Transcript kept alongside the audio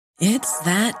It's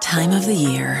that time of the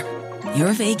year.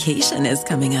 Your vacation is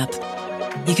coming up.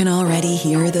 You can already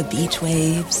hear the beach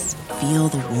waves, feel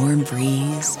the warm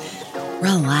breeze,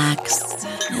 relax,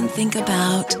 and think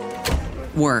about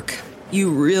work.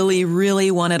 You really, really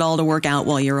want it all to work out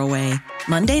while you're away.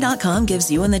 Monday.com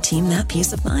gives you and the team that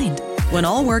peace of mind. When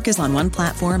all work is on one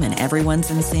platform and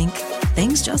everyone's in sync,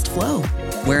 things just flow.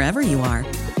 Wherever you are,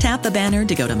 tap the banner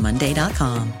to go to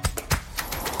Monday.com.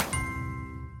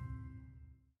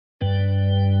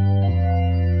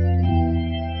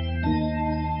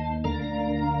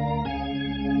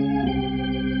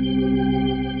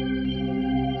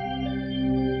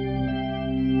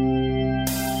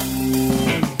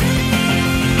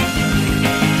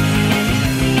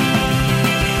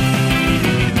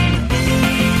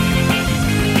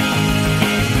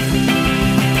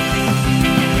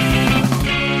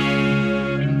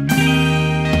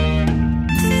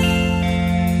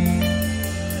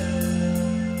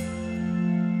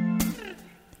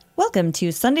 Welcome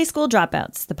to Sunday School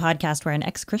Dropouts, the podcast where an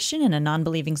ex-Christian and a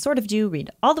non-believing sort of Jew read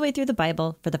all the way through the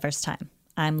Bible for the first time.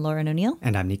 I'm Lauren O'Neill.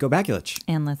 And I'm Niko Bakulich.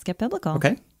 And let's get biblical.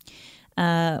 Okay.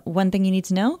 One thing you need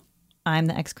to know, I'm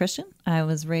the ex-Christian. I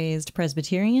was raised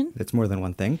Presbyterian. It's more than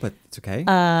one thing, but it's okay.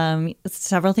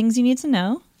 Several things you need to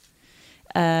know.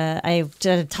 I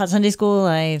taught Sunday school.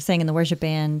 I sang in the worship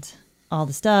band, all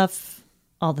the stuff,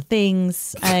 all the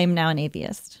things. I'm now an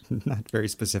atheist. Not very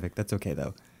specific. That's okay,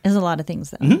 though. There's a lot of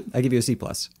things, though. Mm-hmm. I give you a C+.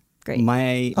 Great.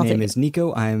 My name is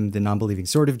Niko. I'm the non-believing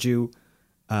sort of Jew.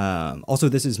 Also,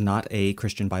 this is not a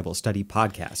Christian Bible study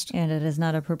podcast. And it is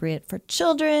not appropriate for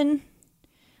children.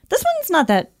 This one's not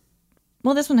that...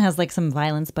 Well, this one has like some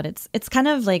violence, but it's kind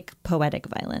of like poetic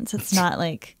violence. It's not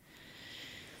like...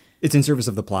 It's in service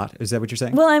of the plot. Is that what you're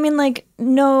saying? Well, I mean, like,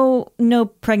 no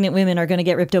pregnant women are going to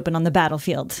get ripped open on the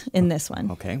battlefield in this one.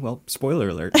 Okay, well, spoiler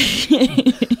alert.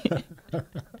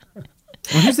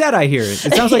 Well, who's that I hear? It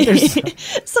sounds like there's...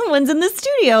 Someone's in the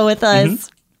studio with us.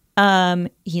 Mm-hmm.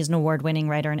 He's an award-winning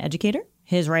writer and educator.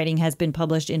 His writing has been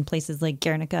published in places like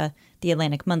Guernica, The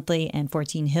Atlantic Monthly, and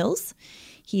 14 Hills.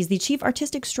 He's the chief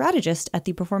artistic strategist at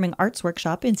the Performing Arts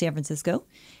Workshop in San Francisco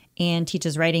and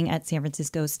teaches writing at San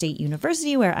Francisco State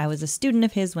University, where I was a student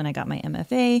of his when I got my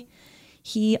MFA.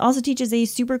 He also teaches a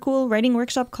super cool writing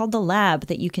workshop called The Lab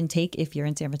that you can take if you're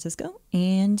in San Francisco.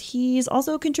 And he's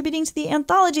also contributing to the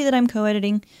anthology that I'm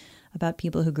co-editing about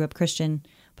people who grew up Christian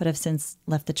but have since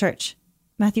left the church.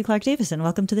 Matthew Clark Davison,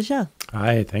 welcome to the show.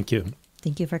 Hi, thank you.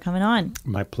 Thank you for coming on.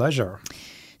 My pleasure.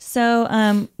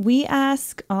 So we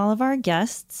ask all of our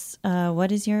guests,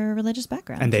 what is your religious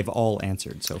background? And they've all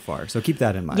answered so far, so keep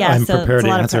that in mind. Yeah, I'm so prepared it's a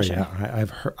to lot of answer. pressure.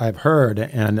 Yeah, I've heard,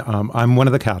 and I'm one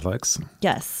of the Catholics.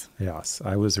 Yes. Yes,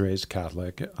 I was raised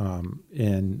Catholic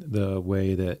in the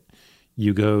way that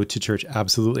you go to church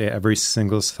absolutely every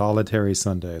single solitary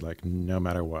Sunday, like no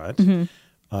matter what.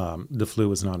 Mm-hmm. The flu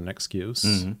was not an excuse.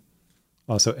 Mm-hmm.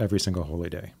 Also, every single holy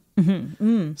day. Mm-hmm.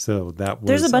 Mm. So that was...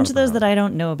 There's a bunch of those that I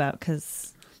don't know about because...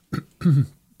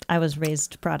 I was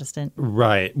raised Protestant.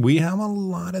 Right. We have a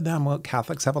lot of them. Well,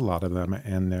 Catholics have a lot of them,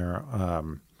 and they're,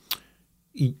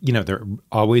 they're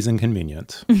always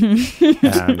inconvenient.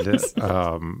 And,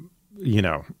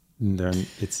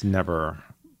 it's never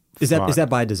Is that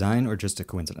by design or just a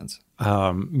coincidence?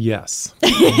 Yes.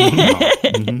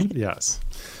 Mm-hmm. Yes.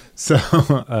 So,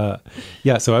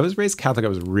 so I was raised Catholic. I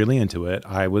was really into it.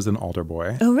 I was an altar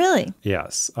boy. Oh, really?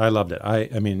 Yes. I loved it. I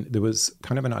mean, there was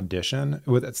kind of an audition.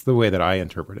 That's the way that I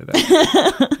interpreted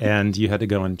it. And you had to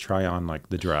go and try on like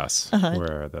the dress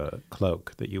or the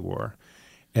cloak that you wore.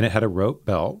 And it had a rope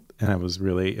belt. And it was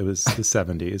the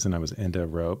 70s and I was into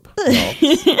rope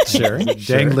belts. Sure.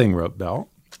 Dangling rope belt.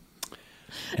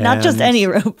 Not just any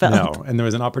rope belt. No. And there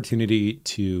was an opportunity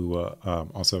to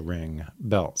also ring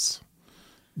bells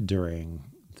during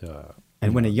the...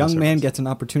 And when a young man gets an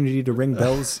opportunity to ring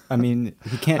bells, I mean,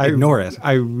 he can't ignore it.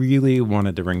 I really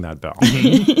wanted to ring that bell.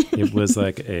 It was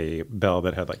like a bell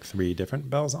that had like 3 different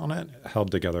bells on it,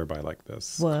 held together by like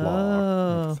this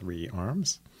claw with 3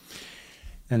 arms.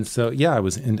 And so, yeah,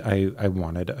 I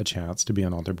wanted a chance to be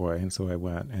an altar boy. And so I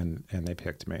went and they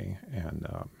picked me. And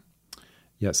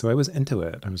so I was into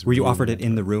it. Were you offered it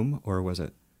in the room or was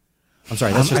it? I'm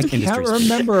sorry, that's just industry. I don't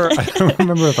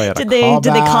remember if I had Did they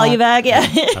call you back? Yeah.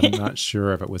 I'm not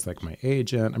sure if it was like my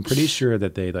agent. I'm pretty sure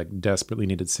that they like desperately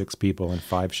needed 6 people and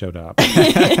 5 showed up.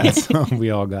 And so we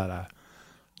all got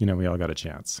a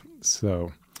chance.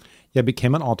 So yeah,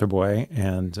 became an altar boy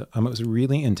and I was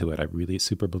really into it. I really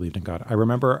super believed in God. I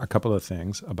remember a couple of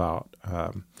things about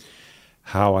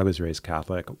how I was raised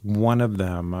Catholic. One of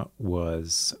them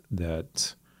was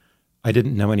that I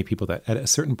didn't know any people that at a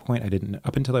certain point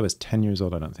up until I was 10 years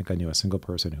old, I don't think I knew a single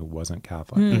person who wasn't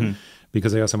Catholic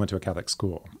because I also went to a Catholic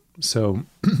school. So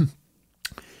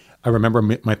I remember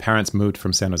my parents moved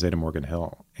from San Jose to Morgan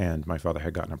Hill, and my father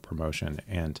had gotten a promotion,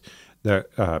 and the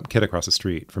kid across the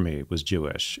street from me was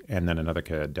Jewish, and then another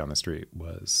kid down the street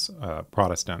was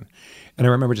Protestant. And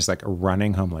I remember just like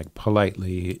running home, like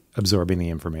politely absorbing the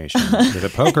information with a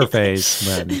poker face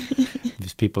when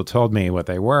these people told me what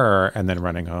they were, and then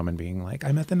running home and being like,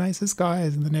 I met the nicest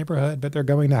guys in the neighborhood, but they're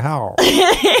going to hell.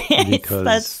 Because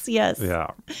That's yes.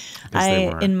 Yeah.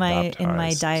 In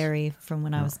my diary from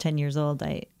when I was 10 years old,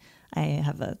 I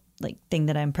have a thing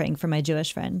that I'm praying for my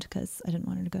Jewish friend because I didn't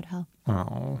want her to go to hell.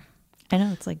 Oh. I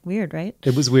know, it's like weird, right?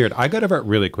 It was weird. I got over it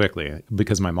really quickly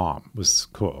because my mom was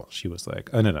cool. She was like,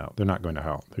 oh, no, they're not going to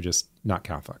hell. They're just not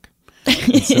Catholic.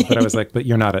 But I was like, but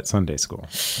you're not at Sunday school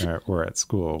or at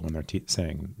school when they're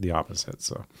saying the opposite.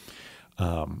 So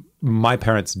my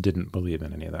parents didn't believe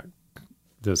in any of that,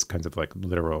 those kinds of like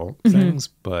literal things,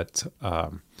 but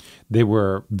they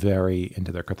were very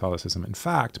into their Catholicism. In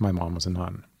fact, my mom was a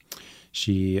nun.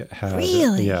 She had,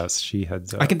 really? Yes, she had.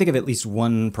 I can think of at least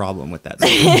one problem with that.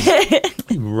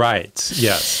 Right.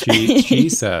 Yes. She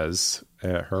says,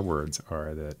 her words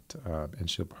are that, and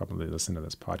she'll probably listen to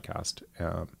this podcast,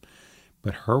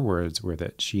 but her words were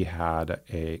that she had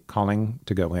a calling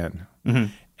to go in,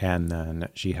 and then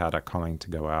she had a calling to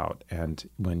go out. And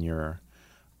when you're,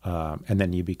 and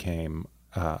then you became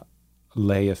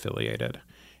lay affiliated,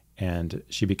 and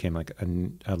she became like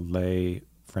a lay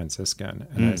Franciscan.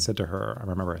 And I said to her, I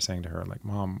remember saying to her, like,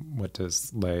 Mom, what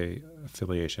does lay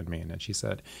affiliation mean? And she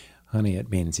said, honey, it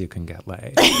means you can get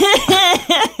laid.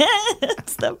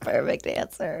 That's the perfect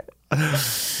answer.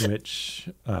 Which,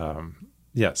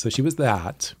 so she was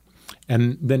that.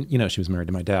 And then, she was married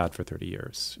to my dad for 30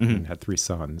 years and had 3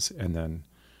 sons. And then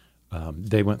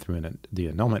they went through the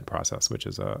annulment process, which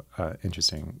is a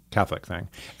interesting Catholic thing.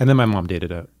 And then my mom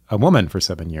dated a woman for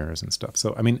 7 years and stuff.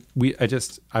 So, I mean,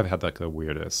 I've had like the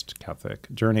weirdest Catholic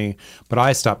journey, but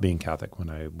I stopped being Catholic when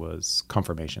I was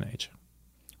confirmation age.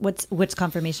 What's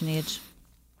confirmation age?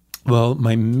 Well,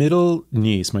 my middle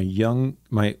niece,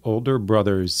 my older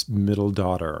brother's middle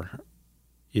daughter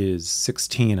is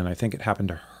 16, and I think it happened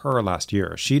to her last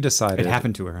year. She decided... It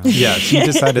happened to her. Yeah, she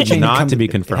decided not to be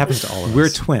confirmed. It happens to all of us. We're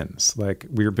twins. Like,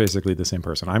 we're basically the same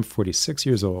person. I'm 46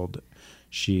 years old.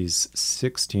 She's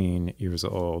 16 years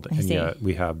old, and yet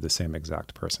we have the same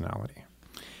exact personality.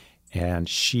 And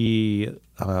she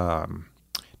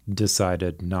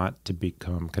decided not to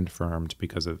become confirmed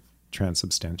because of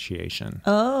transubstantiation.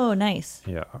 Oh, nice.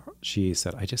 Yeah. She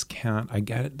said, I just can't. I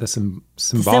get it. The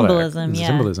symbolism. The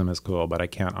symbolism is cool, but I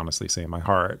can't honestly say in my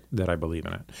heart that I believe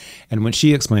in it. And when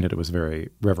she explained it, it was very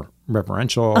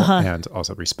reverential and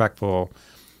also respectful.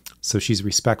 So she's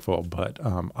respectful, but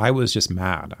I was just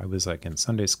mad. I was like in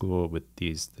Sunday school with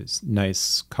this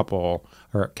nice couple,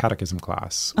 or catechism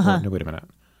class. No, wait a minute.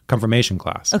 Confirmation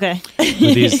class. Okay.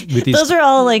 With these those are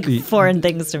all like foreign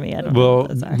things to me. I don't know what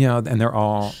those are. And they're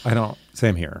all,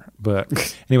 same here.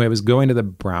 But anyway, I was going to the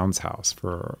Brown's house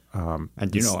for...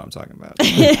 and you know what I'm talking about.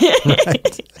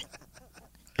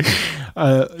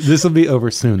 Right. This will be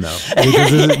over soon, though,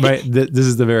 because this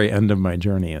is the very end of my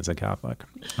journey as a Catholic.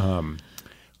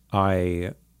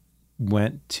 I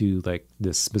went to like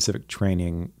this specific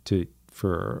training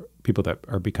for people that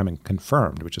are becoming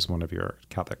confirmed, which is one of your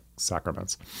Catholic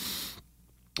sacraments.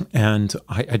 And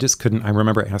I just couldn't, I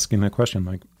remember asking the question,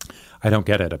 like, I don't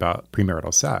get it about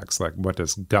premarital sex. Like, what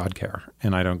does God care?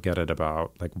 And I don't get it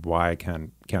about, like, why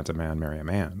can't a man marry a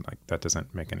man? Like, that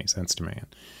doesn't make any sense to me. And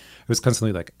I was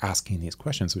constantly, like, asking these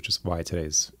questions, which is why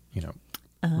today's,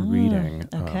 reading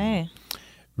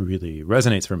really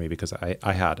resonates for me, because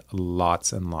I had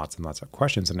lots and lots and lots of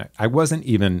questions. And I wasn't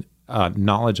even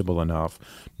knowledgeable enough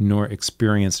nor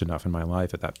experienced enough in my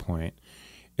life at that point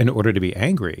in order to be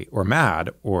angry or mad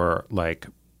or like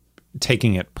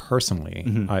taking it personally.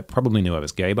 Mm-hmm. I probably knew I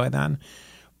was gay by then,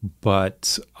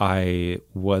 but I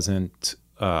wasn't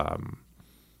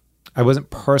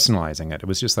personalizing it. It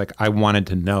was just like, I wanted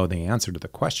to know the answer to the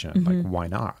question, like, why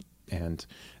not? And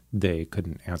they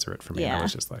couldn't answer it for me. Yeah. I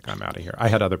was just like, I'm out of here. I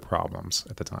had other problems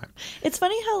at the time. It's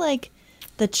funny how like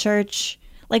the church,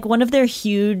 like one of their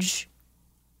huge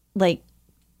like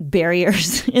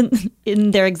barriers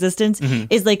in their existence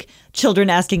is like children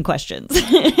asking questions.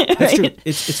 Right? That's true.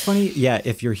 It's funny. Yeah.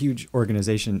 If your huge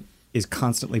organization is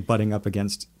constantly butting up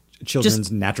against children's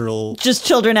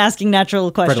children asking natural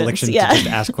questions. Predilection to just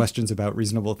ask questions about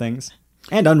reasonable things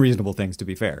and unreasonable things, to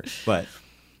be fair. But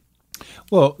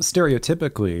Well,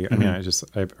 stereotypically, I mean,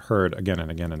 I've heard again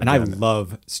and again and again. I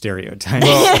love stereotypes.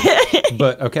 Well,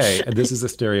 but okay, this is a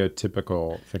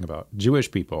stereotypical thing about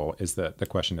Jewish people is that the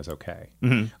question is okay.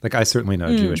 Like I certainly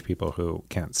know Jewish people who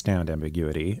can't stand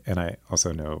ambiguity, and I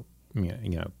also know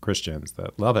Christians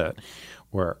that love it,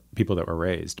 or people that were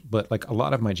raised. But like a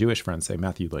lot of my Jewish friends say,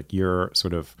 Matthew, like your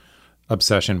sort of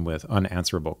obsession with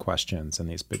unanswerable questions and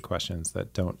these big questions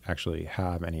that don't actually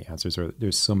have any answers, or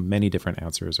there's so many different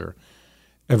answers, or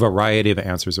a variety of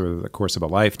answers over the course of a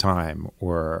lifetime,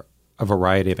 or a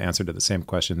variety of answers to the same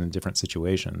question in different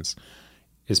situations,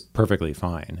 is perfectly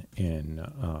fine in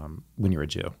when you're a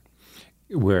Jew.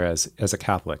 Whereas as a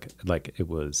Catholic, like it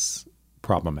was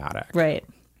problematic. Right.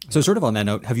 So sort of on that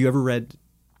note, have you ever read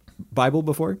Bible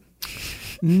before?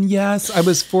 Yes, I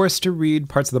was forced to read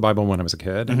parts of the Bible when I was a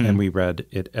kid, and we read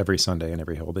it every Sunday and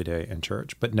every holy day in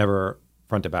church, but never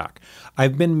front to back.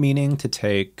 I've been meaning to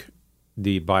take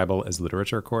the Bible as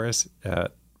literature course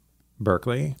at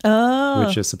Berkeley,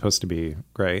 which is supposed to be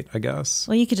great, I guess.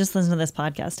 Well, you could just listen to this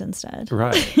podcast instead.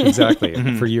 Right, exactly.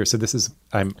 For years. So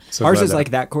I'm so Ours glad is that-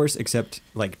 like that course, except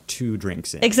like 2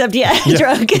 drinks in. Except,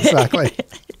 drunk. Exactly.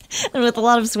 And with a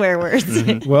lot of swear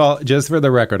words. Well, just for the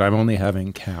record, I'm only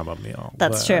having chamomile.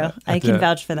 That's true. I can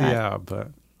vouch for that. Yeah, but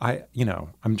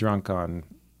I'm drunk on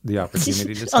the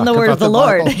opportunity to On talk the word about of the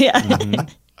Lord. Bible. Yeah.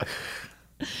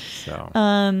 So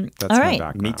all that's my right.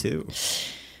 background. Me too.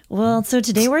 Well, so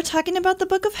today we're talking about the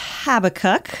book of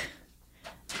Habakkuk.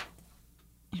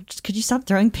 Could you stop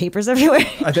throwing papers everywhere?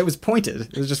 That was pointed.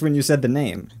 It was just when you said the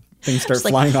name. Things start Just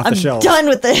like, flying off I'm the shelf. done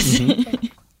with this.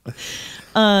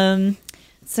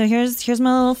 So here's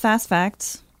my little fast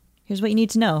facts. Here's what you need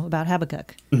to know about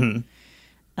Habakkuk. He's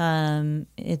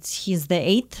the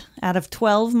 8th out of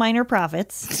 12 minor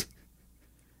prophets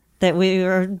that we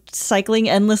are cycling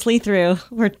endlessly through.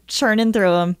 We're churning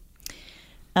through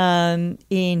them.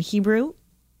 In Hebrew,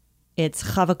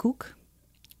 it's Habakkuk,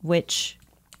 which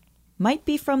might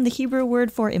be from the Hebrew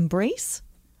word for embrace,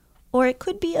 or it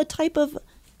could be a type of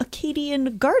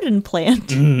Akkadian garden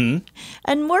plant.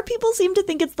 And more people seem to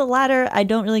think it's the latter. I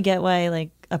don't really get why like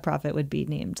a prophet would be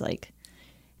named like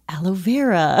aloe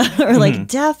vera or like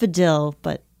daffodil,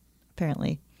 but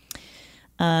apparently.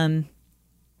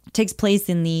 Takes place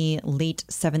in the late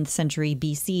 7th century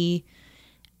BC,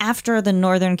 after the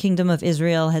northern kingdom of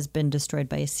Israel has been destroyed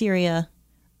by Assyria,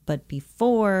 but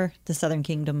before the southern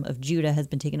kingdom of Judah has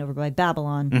been taken over by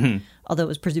Babylon, although it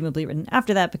was presumably written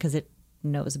after that because it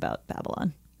knows about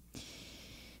Babylon.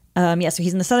 So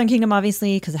he's in the southern kingdom,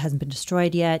 obviously, because it hasn't been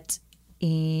destroyed yet.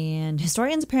 And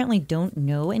historians apparently don't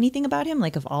know anything about him.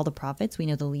 Like, of all the prophets, we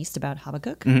know the least about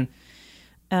Habakkuk.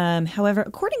 However,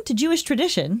 according to Jewish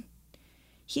tradition,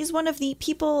 he's one of the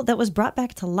people that was brought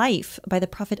back to life by the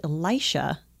prophet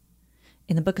Elisha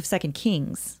in the book of 2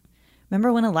 Kings.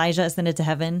 Remember when Elijah ascended to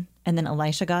heaven and then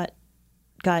Elisha got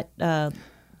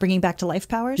bringing back to life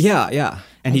powers? Yeah.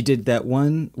 And he did that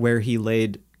one where he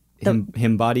laid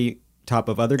him body top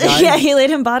of other guy. Yeah, he laid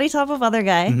him body top of other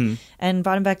guy and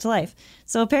brought him back to life.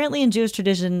 So apparently in Jewish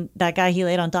tradition, that guy he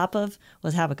laid on top of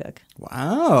was Habakkuk.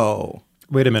 Wow.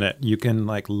 Wait a minute. You can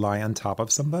like lie on top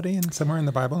of somebody somewhere in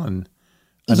the Bible and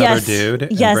another dude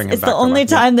and yes, bring him it's back the to only life?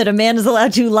 time that a man is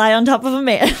allowed to lie on top of a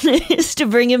man is to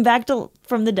bring him back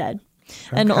from the dead.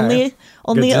 And Okay.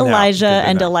 only Good to know. Elijah Good to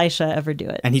and know. Elisha ever do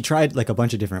it. And he tried like a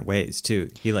bunch of different ways too.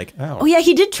 He like Oh yeah,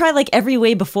 he did try like every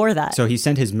way before that. so he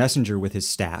sent his messenger with his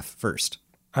staff first.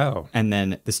 Oh. And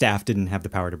then the staff didn't have the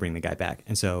power to bring the guy back.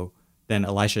 And so then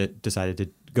Elisha decided to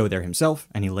go there himself,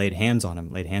 and he laid hands on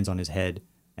him, laid hands on his head,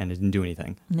 and it didn't do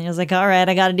anything. And he was like, all right,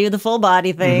 I got to do the full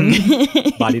body thing.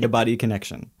 Body to body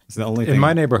connection. It's the only thing. In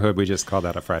my neighborhood, we just call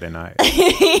that a Friday night.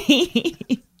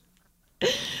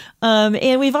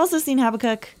 And we've also seen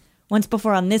Habakkuk once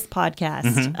before on this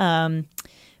podcast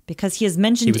because he is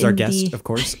mentioned He was in our guest, of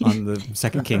course, on the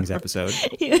 2 Kings episode.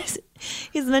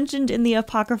 He's mentioned in the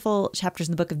apocryphal chapters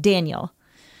in the book of Daniel.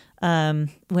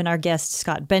 When our guest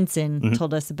Scott Benson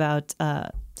told us about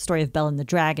the story of Bel and the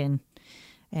dragon,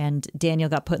 and Daniel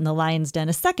got put in the lion's den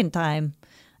a second time,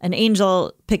 an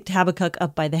angel picked Habakkuk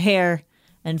up by the hair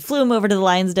and flew him over to the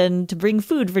lion's den to bring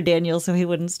food for Daniel so he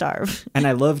wouldn't starve. And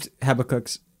I loved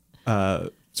Habakkuk's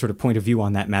sort of point of view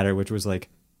on that matter, which was like,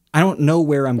 I don't know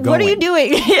where I'm going. What are you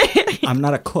doing? I'm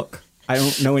not a cook. I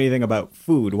don't know anything about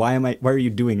food. Why are you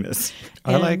doing this?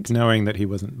 I like knowing that he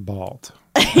wasn't bald.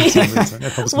 For some reason.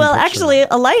 It helps me Well, picture actually,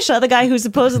 that. Elisha, the guy who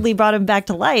supposedly brought him back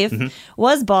to life,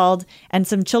 was bald, and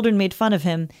some children made fun of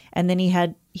him. And then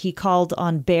he called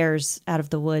on bears out of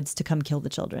the woods to come kill the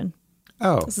children.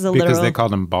 Oh, This is a because literal- they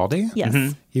called him Baldy?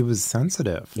 Yes. He was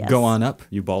sensitive. Yes. Go on up,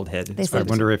 you bald head. They I said,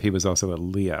 wonder if he was also a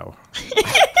Leo.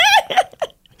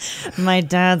 My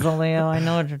dad's a Leo. I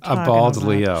know what you're talking A bald about.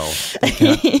 Leo.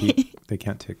 They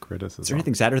can't take criticism. Is there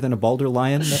anything sadder than a bald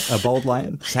lion?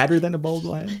 Sadder than a bald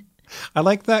lion? I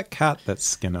like that cat that's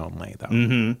skin only, though.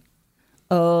 Mm-hmm.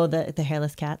 Oh, the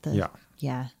hairless cat. Yeah.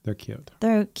 Yeah. They're cute.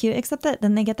 They're cute, except that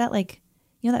then they get that like,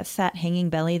 that fat hanging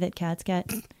belly that cats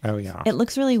get. Oh, yeah. It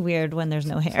looks really weird when there's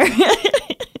no hair.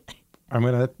 I'm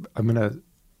gonna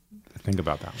think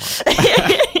about that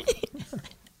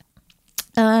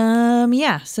one.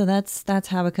 Yeah, so that's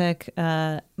Habakkuk.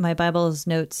 My Bible's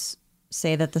notes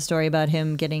say that the story about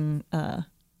him getting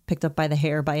picked up by the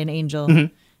hair by an angel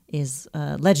is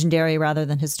legendary rather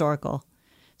than historical.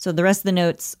 So the rest of the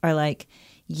notes are like,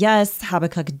 yes,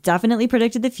 Habakkuk definitely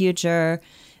predicted the future.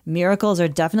 Miracles are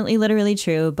definitely literally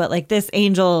true, but like this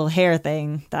angel hair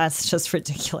thing, that's just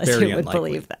ridiculous. Very Who would unlikely.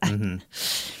 believe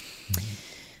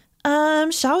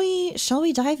that? Shall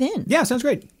we dive in? Yeah, sounds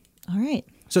great. All right.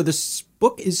 So this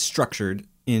book is structured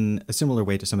in a similar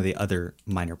way to some of the other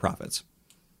minor prophets,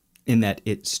 in that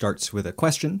it starts with a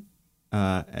question,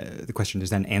 the question is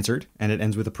then answered, and it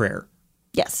ends with a prayer.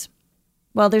 Yes.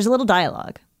 Well, there's a little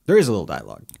dialogue. There is a little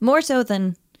dialogue. More so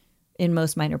than in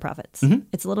most minor prophets.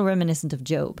 It's a little reminiscent of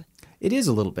Job. It is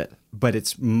a little bit, but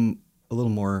it's a little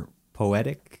more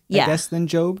poetic, I Yeah. guess, than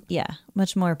Job. Yeah,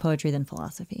 much more poetry than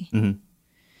philosophy.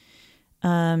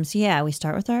 So yeah, we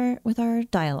start with our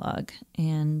dialogue,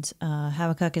 and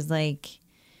Habakkuk is like,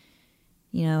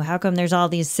 how come there's all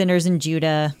these sinners in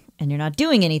Judah and you're not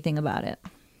doing anything about it?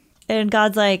 And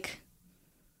God's like,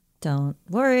 don't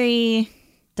worry,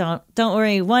 don't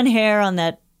worry one hair on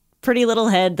that pretty little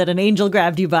head that an angel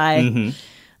grabbed you by.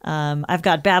 I've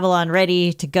got Babylon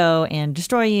ready to go and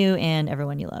destroy you and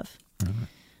everyone you love.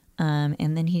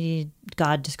 And then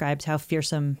God describes how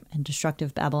fearsome and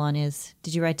destructive Babylon is.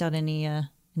 Did you write down any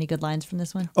good lines from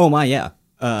this one? Oh my, yeah.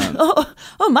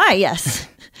 Oh my, yes.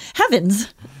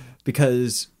 Heavens.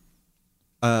 Because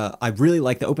I really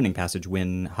like the opening passage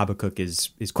when Habakkuk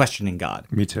is questioning God.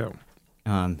 Me too.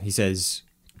 He says,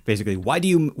 basically, why do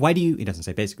you, he doesn't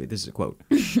say basically, this is a quote.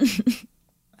 I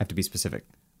have to be specific.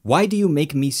 Why do you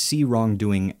make me see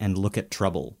wrongdoing and look at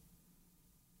trouble?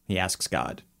 He asks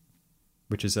God,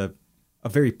 which is a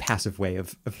very passive way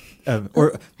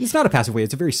or it's not a passive way,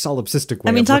 it's a very solipsistic way.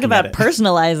 I mean, of talk looking about at it.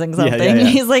 personalizing something. Yeah.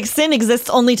 He's like, sin exists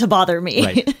only to bother me.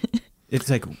 Right. It's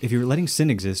like, if you're letting sin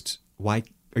exist, why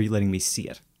are you letting me see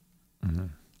it?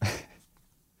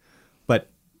 But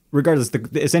regardless,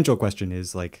 the essential question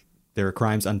is like, there are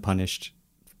crimes unpunished.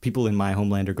 People in my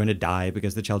homeland are going to die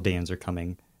because the Chaldeans are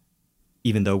coming,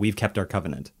 even though we've kept our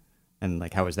covenant. And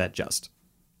like, how is that just?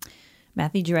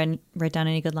 Matthew, did you write down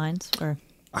any good lines? Or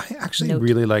I actually Note.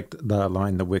 really liked the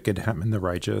line, "The wicked hem in the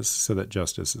righteous, so that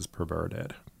justice is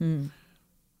perverted."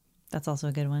 that's also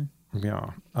a good one.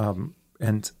 Yeah.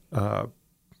 And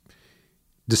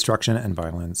destruction and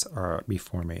violence are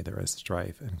before me. There is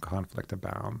strife and conflict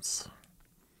abounds.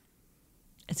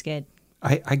 It's good.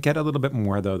 I get a little bit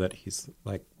more, though, that he's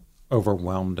like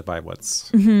overwhelmed by what's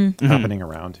happening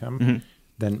around him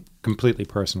than completely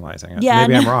personalizing it. Yeah,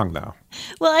 Maybe I'm no. wrong, though.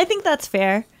 Well, I think that's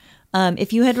fair.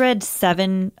 If you had read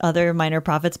 7 other minor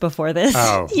prophets before this,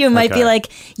 you might be okay.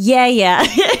 like, yeah.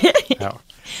 Oh.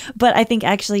 But I think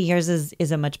actually yours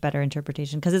is a much better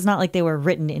interpretation because it's not like they were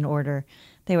written in order.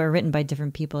 They were written by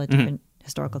different people at different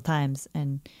historical times.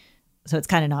 And so it's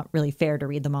kind of not really fair to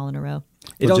read them all in a row.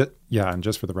 And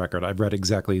just for the record, I've read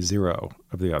exactly 0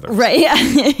 of the others. Right. Yeah.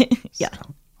 Yeah.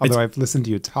 Although I've listened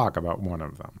to you talk about one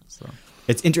of them. So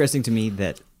It's interesting to me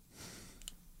that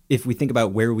if we think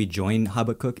about where we join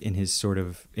Habakkuk in his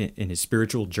in his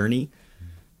spiritual journey,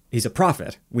 he's a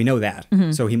prophet. We know that.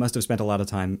 So he must have spent a lot of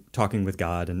time talking with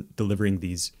God and delivering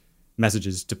these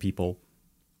messages to people.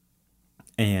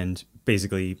 And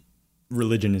basically,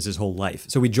 religion is his whole life.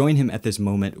 So we join him at this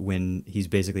moment when he's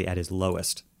basically at his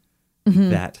lowest,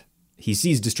 that he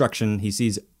sees destruction, he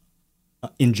sees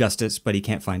injustice, but he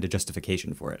can't find a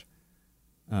justification for it.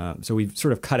 So we've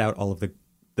sort of cut out all of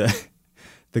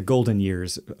the golden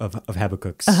years of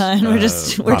Habakkuk's. And we're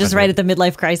just right at the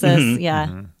midlife crisis.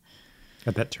 Yeah.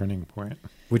 at that turning point.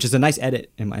 Which is a nice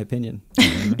edit, in my opinion.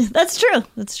 That's true.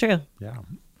 That's true. Yeah.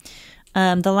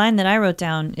 The line that I wrote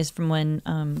down is from when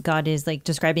God is like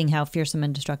describing how fearsome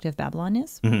and destructive Babylon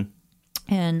is.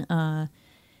 And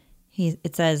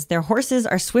it says, their horses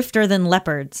are swifter than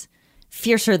leopards,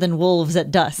 fiercer than wolves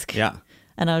at dusk. Yeah.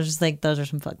 And I was just like, those are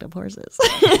some fucked up horses.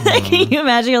 Can you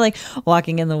imagine? You're like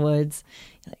walking in the woods.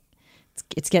 You're like,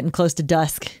 it's getting close to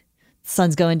dusk. The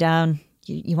sun's going down.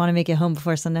 You want to make it home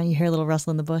before sundown. You hear a little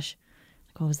rustle in the bush.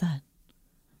 Like, what was that?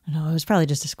 I know, it was probably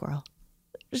just a squirrel.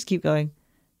 Just keep going.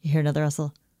 You hear another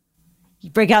rustle. You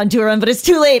break out into a run, but it's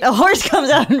too late. A horse comes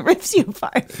out and rips you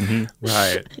apart. Mm-hmm.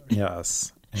 Right.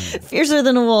 Yes. And, Fiercer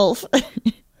than a wolf.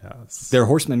 yes. Their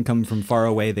horsemen come from far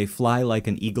away. They fly like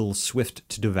an eagle swift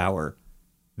to devour.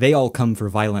 They all come for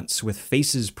violence, with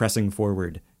faces pressing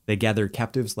forward. They gather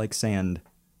captives like sand.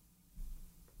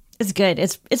 It's good.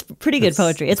 It's pretty good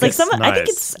poetry. It's like nice. I think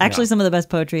it's actually some of the best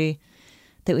poetry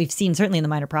that we've seen, certainly in the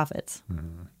Minor Prophets.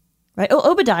 Mm-hmm. Right?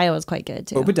 Oh, Obadiah was quite good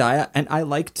too. Obadiah, and I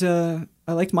liked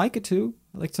Micah too.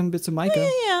 I liked some bits of Micah.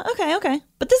 Yeah. Okay.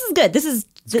 But this is good. This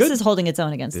good. is holding its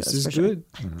own against This those, is for sure. good.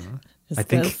 It's I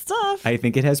think good stuff. I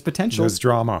think it has potential. There's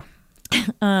drama.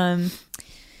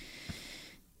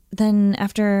 Then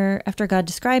after God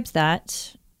describes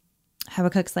that,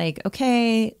 Habakkuk's like,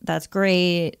 okay, that's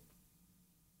great.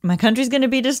 My country's going to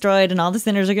be destroyed and all the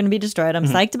sinners are going to be destroyed. I'm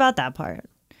psyched about that part.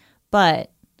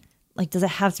 But like, does it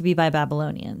have to be by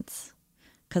Babylonians?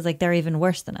 Because like they're even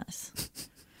worse than us.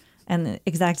 And the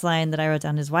exact line that I wrote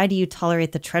down is, why do you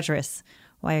tolerate the treacherous?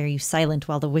 Why are you silent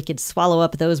while the wicked swallow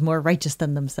up those more righteous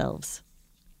than themselves?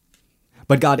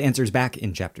 But God answers back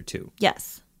in chapter 2.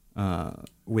 Yes.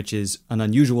 Which is an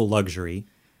unusual luxury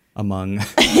among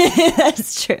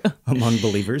That's true. among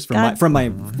believers from my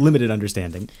limited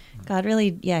understanding. God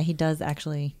really, he does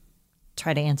actually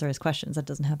try to answer his questions. That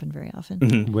doesn't happen very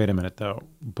often. Wait a minute, though.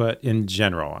 But in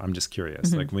general, I'm just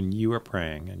curious. Like when you were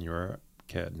praying and you were a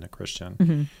kid and a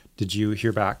Christian, did you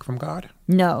hear back from God?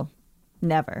 No,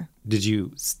 never. Did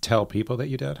you tell people that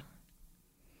you did?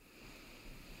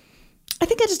 I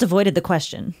think I just avoided the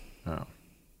question. Oh.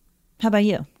 How about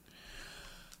you?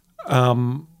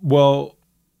 Well,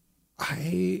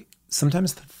 I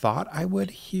sometimes thought I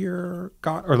would hear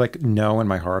God or like know in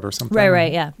my heart or something.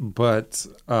 Right, yeah. But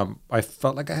I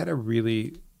felt like I had a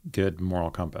really good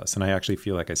moral compass, and I actually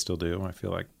feel like I still do. I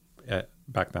feel like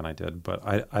back then I did, but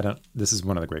I don't. This is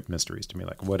one of the great mysteries to me.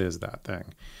 Like, what is that thing?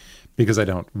 Because I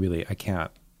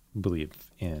can't believe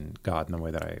in God in the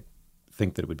way that I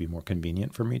think that it would be more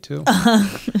convenient for me to.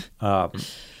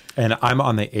 And I'm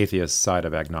on the atheist side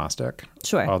of agnostic.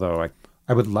 Sure. Although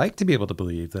I would like to be able to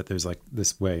believe that there's like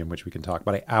this way in which we can talk,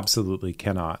 but I absolutely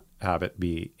cannot have it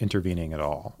be intervening at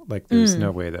all. Like there's no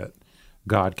way that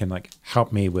God can like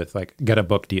help me with like get a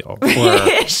book deal.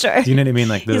 Or, Sure. Do you know what I mean?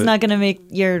 Like He's not going to make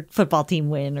your football team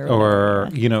win or whatever.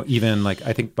 you know, even like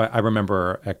I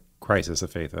remember a crisis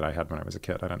of faith that I had when I was a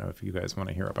kid. I don't know if you guys want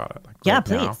to hear about it. Like right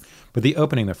please. now. But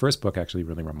the first book actually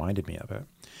really reminded me of it.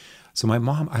 So my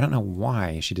mom, I don't know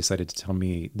why she decided to tell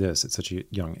me this at such a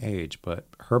young age, but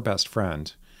her best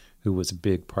friend, who was a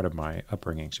big part of my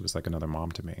upbringing, she was like another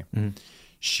mom to me.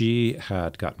 She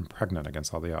had gotten pregnant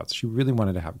against all the odds. She really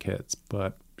wanted to have kids,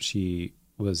 but she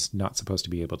was not supposed to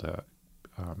be able to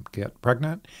get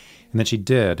pregnant. And then she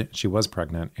did. She was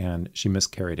pregnant, and she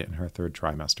miscarried it in her third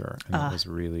trimester. And it was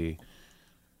really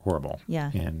horrible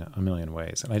in a million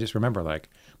ways. And I just remember like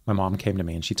my mom came to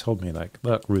me and she told me like,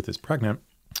 look, Ruth is pregnant.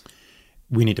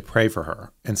 We need to pray for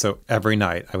her. And so every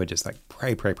night I would just like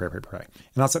pray.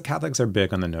 And also Catholics are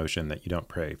big on the notion that you don't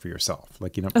pray for yourself.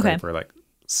 Like you don't pray for like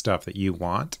stuff that you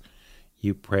want.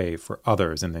 You pray for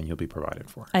others and then you'll be provided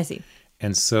for. I see.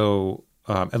 And so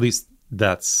at least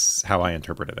that's how I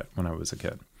interpreted it when I was a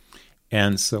kid.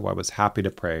 And so I was happy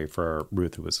to pray for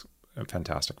Ruth, who was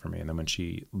fantastic for me. And then when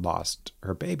she lost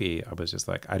her baby, I was just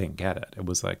like, I didn't get it. It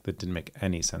was like, that didn't make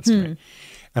any sense to me.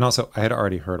 And also I had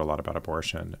already heard a lot about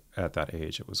abortion at that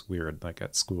age. It was weird, like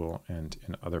at school and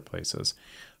in other places,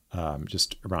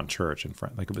 just around church and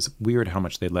friends. Like it was weird how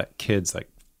much they let kids like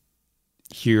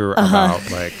hear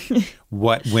about like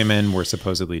what women were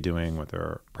supposedly doing with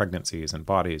their pregnancies and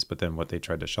bodies, but then what they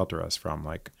tried to shelter us from,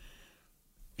 like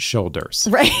shoulders.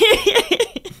 Right.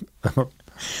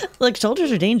 Look,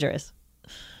 shoulders are dangerous.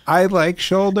 I like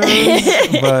shoulders,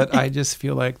 but I just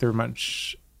feel like they're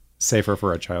much safer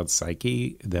for a child's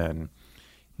psyche than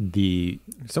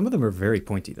Some of them are very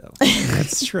pointy, though.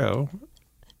 That's true.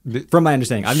 From my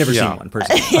understanding, I've never seen one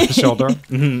personally. Shoulder?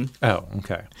 Oh,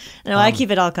 okay. No, I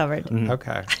keep it all covered.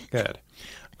 Okay, good.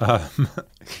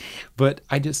 But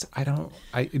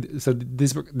so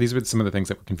these were some of the things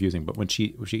that were confusing. But when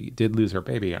she did lose her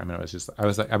baby, I mean, I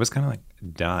was kind of like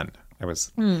done.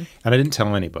 And I didn't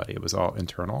tell anybody. It was all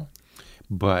internal.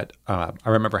 But I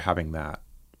remember having that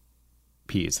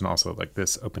piece, and also like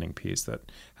this opening piece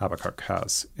that Habakkuk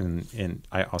has. And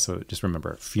I also just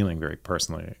remember feeling very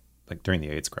personally, like during the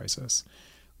AIDS crisis,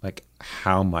 like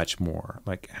how much more,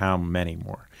 like how many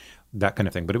more, that kind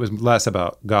of thing. But it was less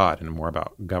about God and more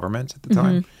about government at the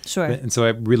time. Sure. And so I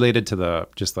related to the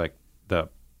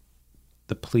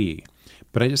plea.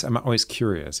 But I'm always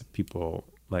curious if people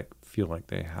like feel like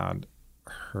they had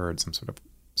heard some sort of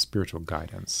spiritual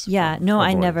guidance. Yeah. No,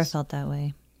 I never felt that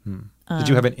way. Did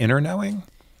you have an inner knowing?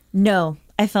 No,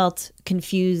 I felt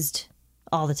confused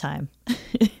all the time.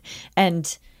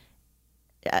 And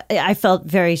I felt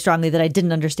very strongly that I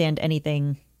didn't understand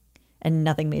anything and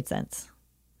nothing made sense.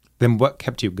 Then what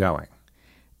kept you going?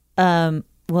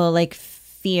 Well, like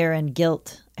fear and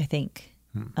guilt, I think,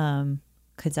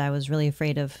 because I was really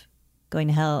afraid of going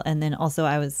to hell. And then also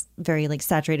I was very like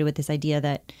saturated with this idea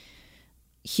that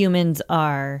humans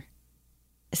are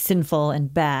sinful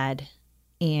and bad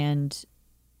and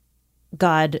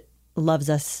God loves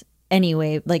us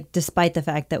anyway, like despite the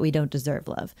fact that we don't deserve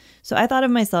love. So I thought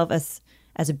of myself as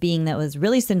a being that was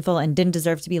really sinful and didn't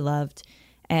deserve to be loved.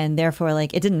 And therefore,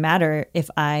 like, it didn't matter if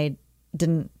I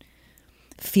didn't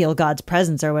feel God's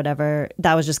presence or whatever.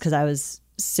 That was just because I was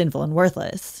sinful and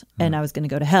worthless, and I was going to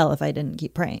go to hell if I didn't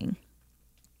keep praying.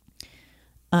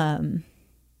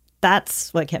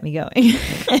 That's what kept me going.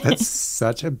 That's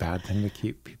such a bad thing to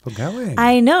keep people going.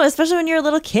 I know, especially when you're a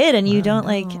little kid and you don't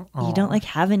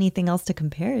have anything else to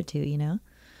compare it to, you know?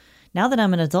 Now that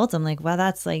I'm an adult, I'm like, wow,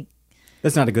 that's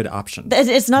not a good option.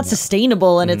 It's not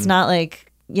sustainable, and it's not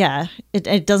like,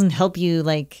 it doesn't help you.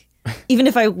 Like, even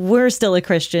if I were still a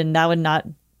Christian, that would not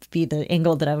be the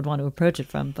angle that I would want to approach it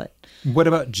from. But what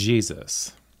about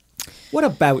Jesus? What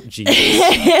about Jesus?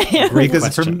 Great because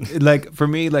question. for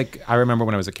me, like, I remember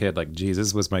when I was a kid, like,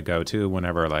 Jesus was my go-to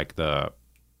whenever like the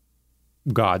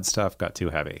God stuff got too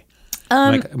heavy.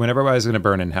 Like, whenever I was going to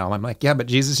burn in hell, I'm like, yeah, but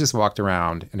Jesus just walked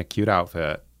around in a cute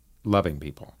outfit, loving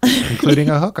people, including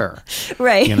a hooker.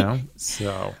 Right. You know?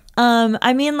 So.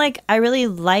 I mean, like, I really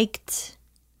liked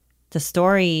the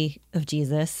story of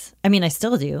Jesus. I mean, I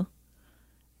still do.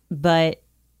 But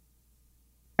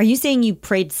are you saying you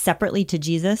prayed separately to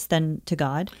Jesus than to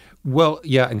God? Well,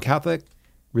 yeah, in Catholic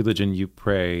religion, you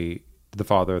pray to the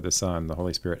Father, the Son, the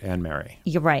Holy Spirit, and Mary.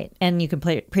 You're right. And you can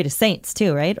pray to saints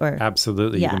too, right? Or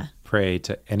absolutely. Yeah. You can pray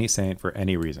to any saint for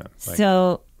any reason. Like,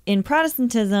 so in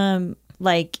Protestantism,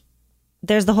 like,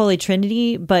 there's the Holy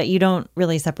Trinity, but you don't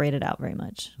really separate it out very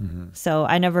much. Mm-hmm. So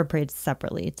I never prayed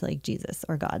separately to like Jesus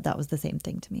or God. That was the same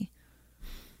thing to me.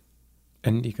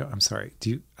 And Niko, I'm sorry.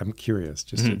 I'm curious.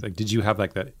 Just like, did you have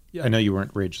like that? I know you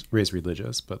weren't raised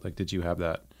religious, but like, did you have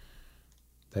that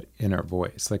inner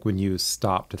voice? Like, when you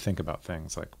stopped to think about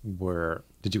things, like,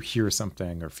 did you hear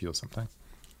something or feel something?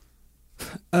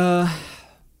 That's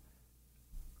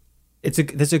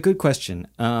a good question.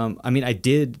 I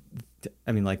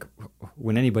mean, like,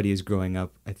 when anybody is growing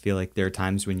up, I feel like there are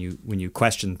times when you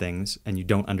question things and you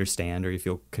don't understand, or you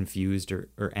feel confused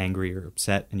or angry or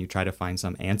upset, and you try to find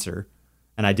some answer.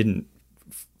 And I didn't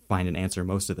find an answer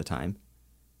most of the time.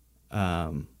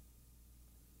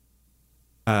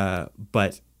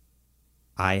 But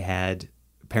I had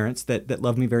parents that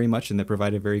loved me very much and that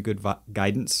provided very good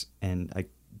guidance. And I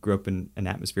grew up in an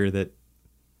atmosphere that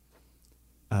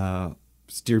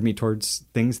steered me towards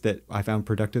things that I found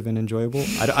productive and enjoyable.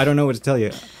 I don't know what to tell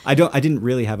you. I didn't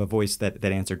really have a voice that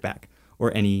answered back,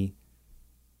 or any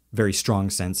very strong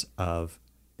sense of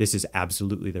this is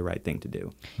absolutely the right thing to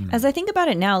do. As I think about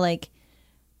it now, like,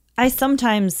 I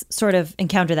sometimes sort of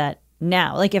encounter that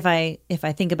now. Like, if I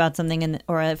think about something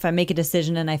or if I make a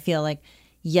decision and I feel like,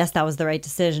 yes, that was the right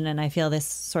decision, and I feel this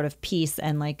sort of peace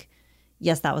and like,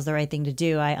 yes, that was the right thing to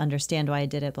do. I understand why I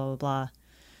did it, blah, blah,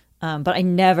 blah. But I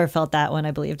never felt that when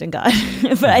I believed in God.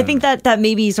 But I think that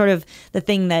may be sort of the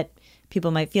thing that people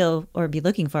might feel or be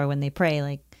looking for when they pray,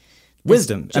 like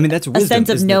wisdom. I mean, that's wisdom. A sense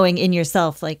of knowing in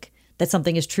yourself, like, that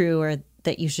something is true or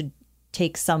that you should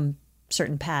take some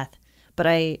certain path. But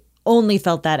I only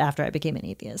felt that after I became an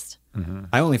atheist. Mm-hmm.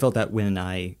 I only felt that when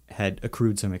I had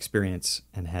accrued some experience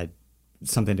and had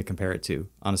something to compare it to.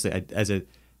 Honestly, as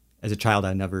a child,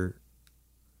 I never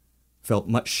felt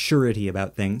much surety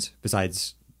about things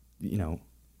besides, you know,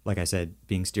 like I said,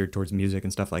 being steered towards music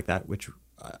and stuff like that, which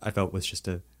I felt was just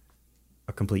a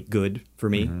complete good for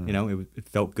me. Mm-hmm. You know, it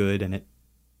felt good and it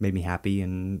made me happy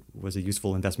and was a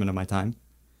useful investment of my time.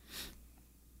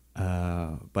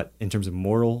 But in terms of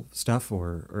moral stuff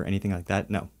or anything like that,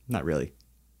 no, not really.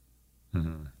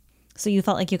 Mm-hmm. So you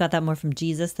felt like you got that more from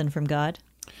Jesus than from God?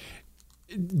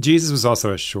 Jesus was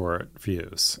also a short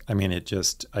fuse. I mean,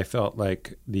 I felt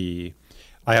like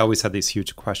I always had these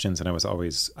huge questions, and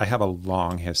I have a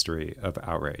long history of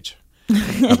outrage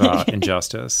about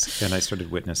injustice, and I started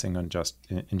witnessing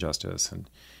injustice and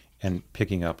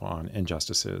picking up on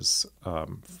injustices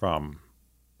from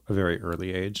a very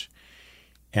early age.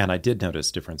 And I did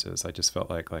notice differences. I just felt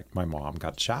like my mom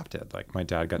got shafted. Like, my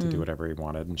dad got to do whatever he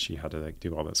wanted, and she had to like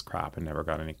do all this crap and never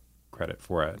got any credit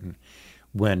for it. And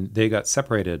when they got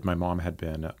separated, my mom had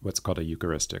been what's called a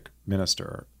Eucharistic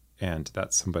minister. And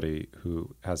that's somebody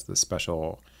who has this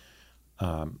special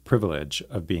privilege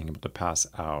of being able to pass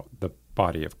out the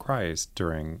body of Christ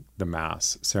during the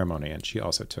Mass ceremony. And she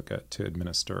also took it to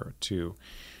administer to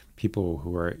people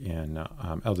who are in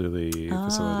elderly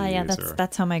facilities. Yeah,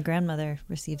 that's how my grandmother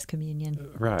receives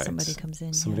communion. Right. Somebody comes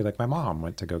in. Somebody like my mom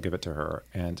went to go give it to her.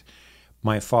 And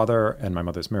my father and my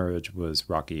mother's marriage was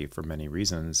rocky for many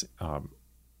reasons,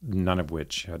 none of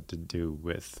which had to do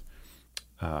with,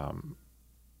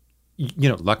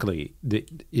 luckily,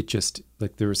 it just,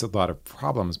 like, there was a lot of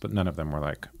problems, but none of them were,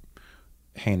 like,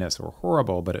 heinous or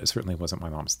horrible, but it certainly wasn't my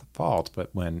mom's fault.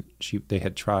 But when they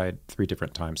had tried 3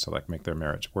 different times to, like, make their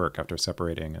marriage work after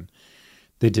separating, and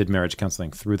they did marriage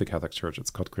counseling through the Catholic Church. It's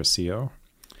called Crescio.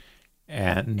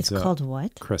 And it's called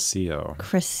what? Crescio.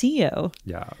 Crescio.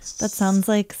 Yes. That sounds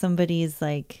like somebody's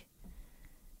like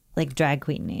drag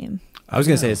queen name. I was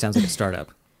going to say it sounds like a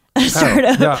startup. A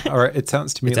startup. Yeah, or it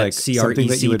sounds to me it's like something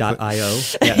that you would put, crec.io.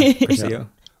 Yeah, Crescio. Yeah.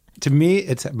 To me,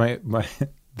 it's my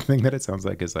thing that it sounds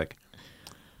like is like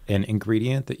an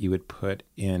ingredient that you would put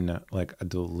in like a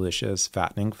delicious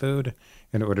fattening food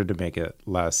in order to make it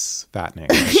less fattening.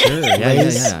 Sure,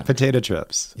 yeah. Potato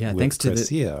chips. Yeah, with thanks to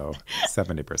Crescio,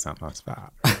 70% less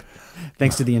fat.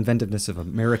 Thanks to the inventiveness of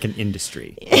American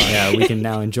industry. Yeah, we can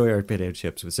now enjoy our potato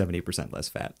chips with 70% less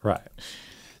fat. Right.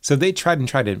 So they tried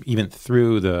it even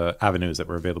through the avenues that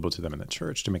were available to them in the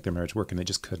church to make their marriage work, and they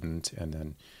just couldn't. And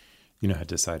then, had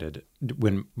decided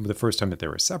when the first time that they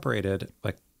were separated,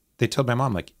 like they told my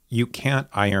mom, like, you can't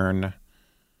iron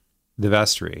the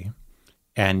vestry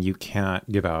and you can't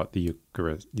give out the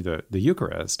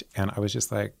Eucharist. And I was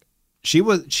just like, she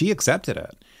accepted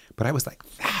it. But I was like,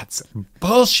 that's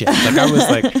bullshit. Like I was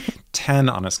like 10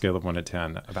 on a scale of 1 to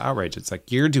 10 of outrage. It's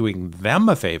like, you're doing them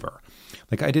a favor.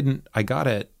 Like I got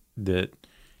it that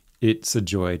it's a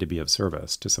joy to be of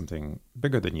service to something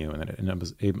bigger than you, and that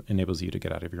it enables you to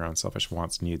get out of your own selfish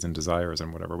wants, needs, and desires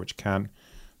and whatever, which can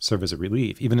serve as a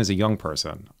relief. Even as a young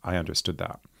person, I understood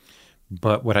that.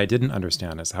 But what I didn't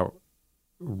understand is how,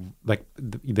 like,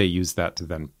 they use that to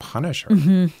then punish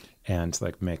her and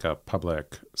like make a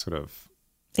public sort of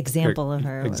example of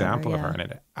her. And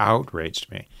it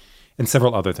outraged me. And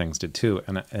several other things did too.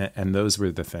 And those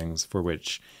were the things for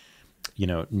which,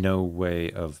 no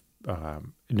way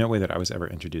that I was ever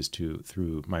introduced to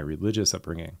through my religious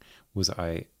upbringing was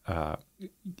I,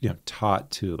 taught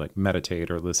to like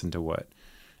meditate or listen to what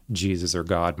Jesus or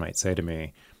God might say to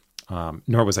me.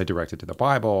 Nor was I directed to the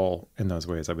Bible in those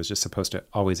ways. I was just supposed to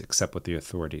always accept what the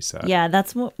authorities said. Yeah,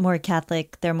 that's more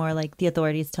Catholic. They're more like the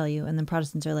authorities tell you. And then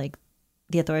Protestants are like,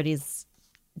 the authorities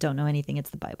don't know anything. It's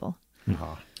the Bible.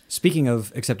 Uh-huh. Speaking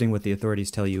of accepting what the authorities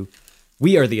tell you,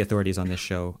 we are the authorities on this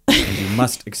show, and you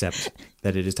must accept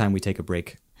that it is time we take a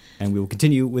break. And we will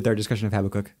continue with our discussion of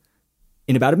Habakkuk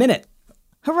in about a minute.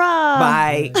 Hurrah!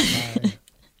 Bye. Bye.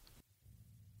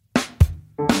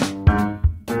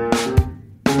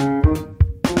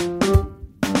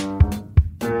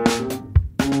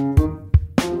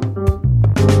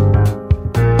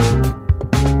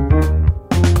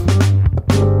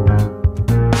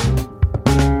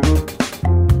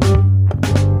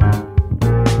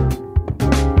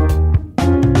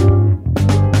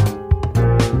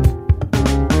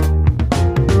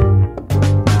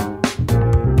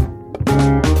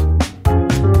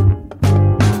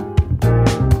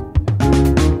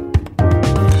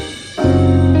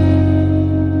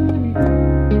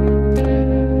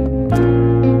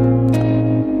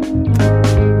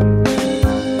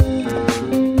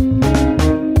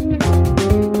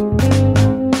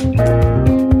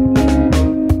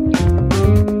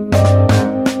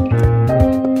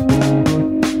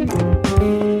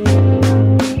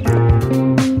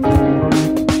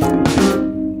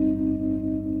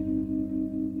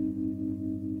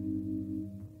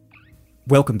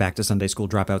 Welcome back to Sunday School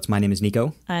Dropouts. My name is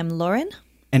Niko. I'm Lauren.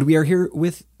 And we are here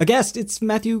with a guest. It's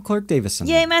Matthew Clark Davison.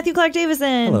 Yay, Matthew Clark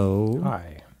Davison. Hello.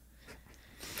 Hi.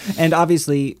 And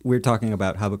obviously, we're talking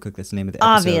about Habakkuk. That's the name of the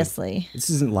episode. Obviously. This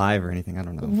isn't live or anything. I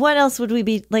don't know. What else would we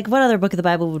be, like, what other book of the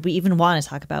Bible would we even want to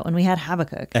talk about when we had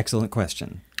Habakkuk? Excellent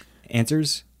question.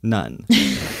 Answers? None.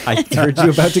 I heard you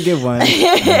about to give one.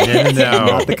 No.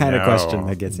 Not the kind of question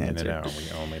that gets answered. No.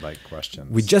 We only like questions.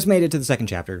 We just made it to the second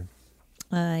chapter.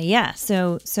 Yeah.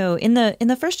 So in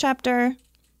the first chapter,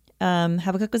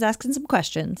 Habakkuk was asking some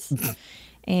questions.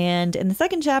 And in the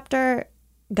second chapter,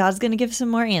 God's going to give some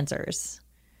more answers.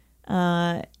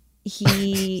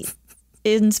 He,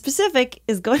 in specific,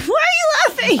 is going, why are you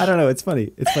laughing? I don't know. It's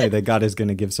funny. It's funny that God is going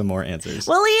to give some more answers.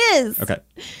 Well, he is. Okay.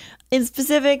 In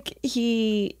specific,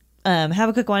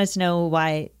 Habakkuk wanted to know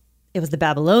why it was the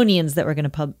Babylonians that were going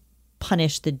to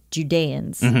punish the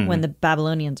Judeans when the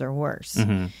Babylonians are worse.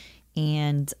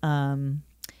 And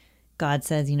God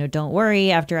says, don't worry,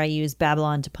 after I use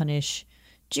Babylon to punish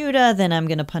Judah, then I'm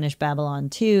going to punish Babylon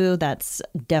too. That's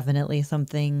definitely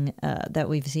something that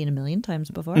we've seen a million times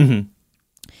before.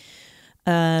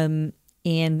 And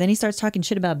then he starts talking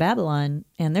shit about Babylon,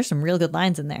 and there's some real good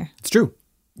lines in there. It's true.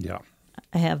 Yeah.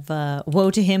 I have,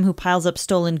 woe to him who piles up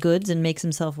stolen goods and makes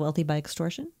himself wealthy by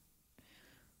extortion.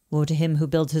 Woe to him who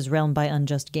builds his realm by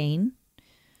unjust gain.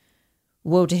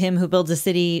 Woe to him who builds a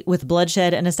city with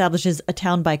bloodshed and establishes a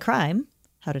town by crime.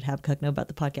 How did Habakkuk know about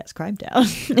the podcast Crime Town?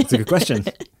 That's a good question.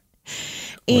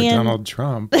 Or Donald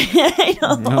Trump. I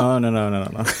know.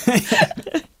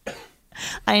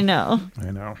 No.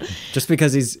 I know. Just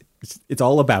because it's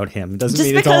all about him doesn't Just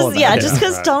mean because, it's all about him. just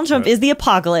because Donald Trump is the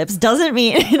apocalypse doesn't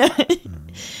mean.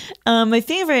 My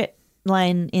favorite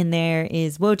line in there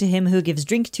is, woe to him who gives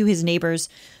drink to his neighbors,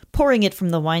 pouring it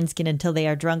from the wineskin until they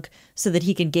are drunk so that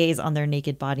he can gaze on their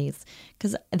naked bodies.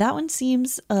 Because that one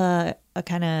seems a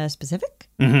kind of specific.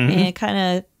 And I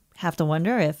kind of have to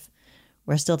wonder if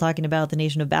we're still talking about the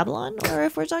nation of Babylon or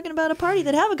if we're talking about a party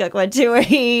that Habakkuk went to where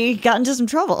he got into some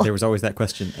trouble. There was always that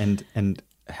question. And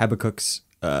Habakkuk's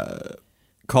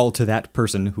call to that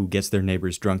person who gets their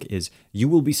neighbors drunk is, you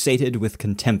will be sated with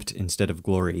contempt instead of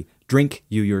glory. Drink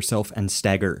you yourself and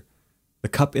stagger. The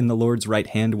cup in the Lord's right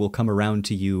hand will come around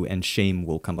to you, and shame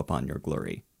will come upon your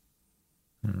glory.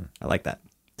 I like that.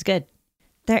 It's good.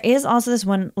 There is also this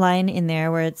one line in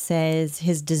there where it says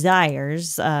his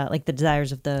desires, like the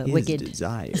desires of the wicked. His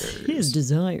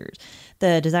desires.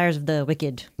 The desires of the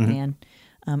wicked man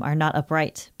are not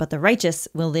upright, but the righteous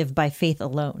will live by faith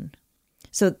alone.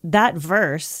 So that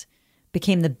verse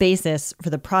became the basis for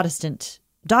the Protestant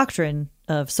doctrine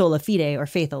of sola fide, or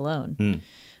faith alone.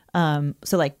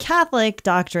 So like Catholic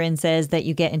doctrine says that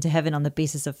you get into heaven on the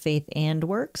basis of faith and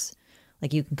works.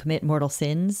 Like you can commit mortal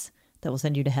sins that will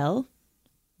send you to hell.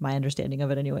 My understanding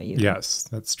of it anyway. Yes,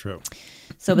 that's true.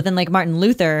 So, but then like Martin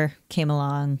Luther came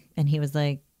along and he was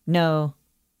like, no,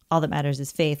 all that matters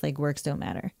is faith. Like works don't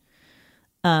matter.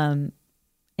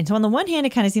 And so on the one hand,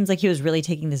 it kind of seems like he was really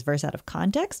taking this verse out of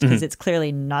context because it's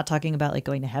clearly not talking about like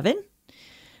going to heaven.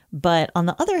 But on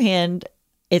the other hand,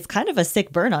 it's kind of a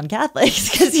sick burn on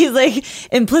Catholics because he's like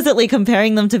implicitly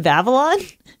comparing them to Babylon.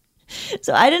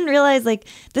 So I didn't realize like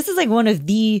this is like one of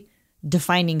the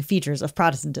defining features of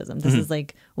Protestantism. This is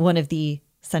like one of the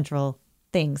central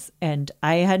things. And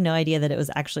I had no idea that it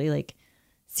was actually like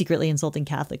secretly insulting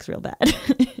Catholics real bad.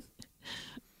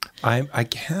 I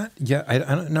can't, I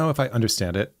don't know if I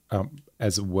understand it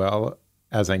as well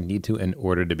as I need to in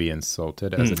order to be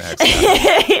insulted as an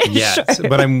ex-Catholic. Yes, sure.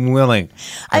 But I'm willing.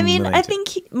 I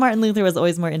think Martin Luther was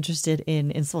always more interested in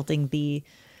insulting the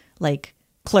like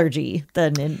clergy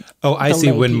than in I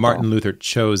see. When people. Martin Luther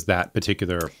chose that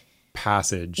particular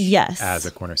passage as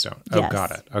a cornerstone. Oh, yes.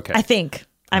 Got it. Okay. I think.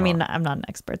 I mean, I'm not an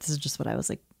expert. This is just what I was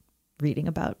like reading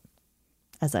about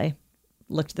as I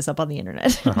looked this up on the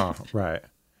internet. Right.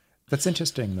 That's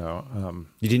interesting, though.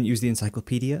 You didn't use the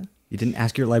encyclopedia? You didn't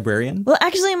ask your librarian? Well,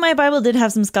 actually, my Bible did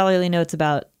have some scholarly notes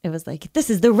about, it was like, this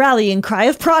is the rallying cry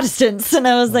of Protestants. And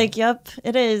I was like, yep,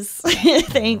 it is.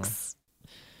 Thanks.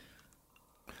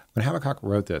 When Habakkuk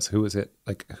wrote this, who was it?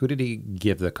 Like, who did he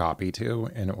give the copy to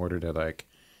in order to, like,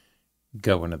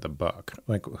 go into the book?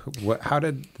 Like, how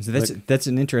did... So that's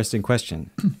an interesting question.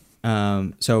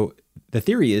 So the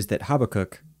theory is that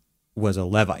Habakkuk was a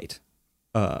Levite.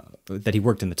 That he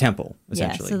worked in the temple,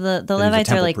 essentially. Yeah, so the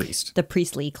Levites are like priest. The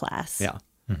priestly class. Yeah.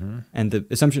 And the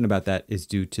assumption about that is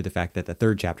due to the fact that the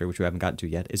third chapter, which we haven't gotten to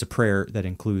yet, is a prayer that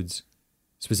includes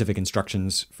specific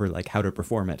instructions for like how to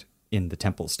perform it in the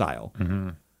temple style,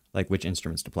 like which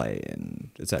instruments to play and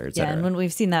et cetera, et cetera. Yeah, and when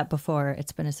we've seen that before,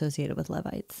 it's been associated with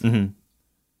Levites.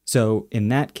 So in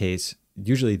that case,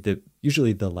 usually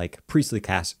the like priestly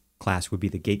class would be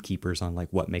the gatekeepers on like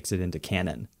what makes it into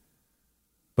canon.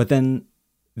 But then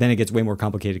it gets way more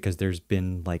complicated because there's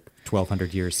been like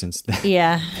 1,200 years since that.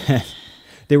 Yeah.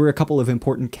 There were a couple of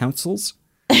important councils.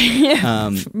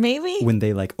 Maybe. When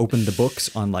they like opened the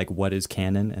books on like what is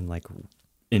canon and like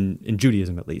in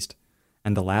Judaism at least.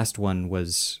 And the last one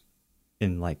was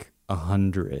in like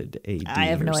 100 AD. I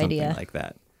have no idea. Like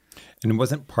that. And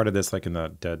wasn't part of this like in the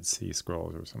Dead Sea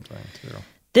Scrolls or something too?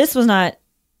 This was not.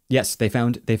 Yes, they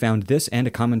found this and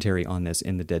a commentary on this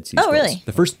in the Dead Sea Scrolls. Oh,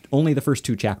 really? Only the first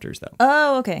two chapters, though.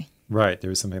 Oh, okay. Right. There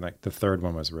was something like the third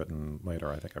one was written later.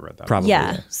 I think I read that. Probably.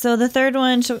 Yeah. So the third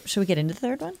one, should we get into the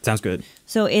third one? Sounds good.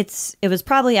 So it was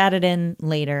probably added in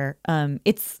later.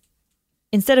 It's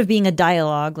instead of being a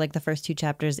dialogue like the first two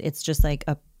chapters, it's just like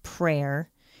a prayer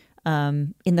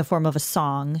in the form of a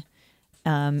song.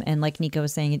 And like Niko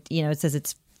was saying, it says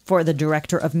it's for the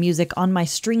director of music on my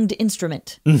stringed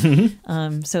instrument.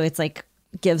 So it's like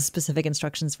gives specific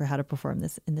instructions for how to perform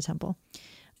this in the temple.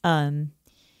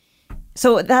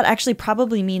 So that actually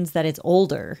probably means that it's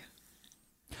older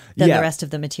than the rest of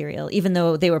the material, even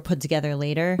though they were put together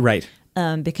later. Right.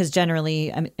 Because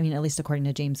generally, I mean, at least according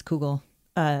to James Kugel,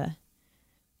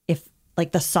 if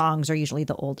like the songs are usually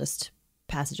the oldest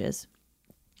passages.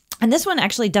 And this one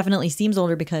actually definitely seems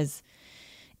older because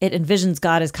it envisions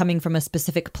God as coming from a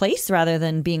specific place rather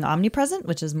than being omnipresent,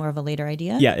 which is more of a later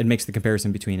idea. Yeah, it makes the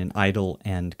comparison between an idol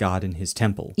and God in his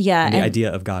temple. Yeah. And the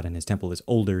idea of God in his temple is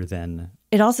older than...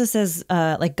 It also says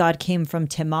like God came from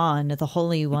Timon, the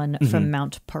Holy One, from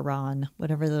Mount Paran,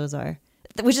 whatever those are.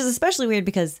 Which is especially weird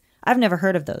because I've never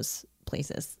heard of those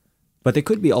places. But they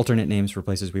could be alternate names for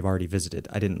places we've already visited.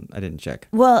 I didn't check.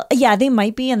 Well, yeah, they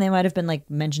might be, and they might have been like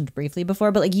mentioned briefly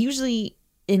before, but like usually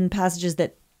in passages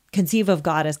that conceive of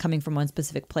God as coming from one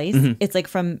specific place, it's like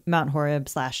from Mount Horeb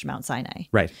 / Mount Sinai.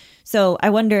 Right. So I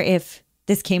wonder if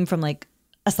this came from like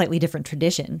a slightly different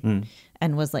tradition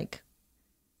and was like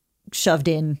shoved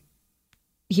in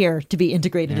here to be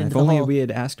integrated into if the only whole. we had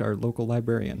asked our local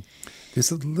librarian.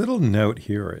 There's a little note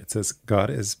here. It says God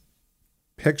is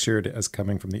pictured as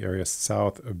coming from the area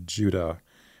south of Judah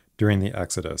during the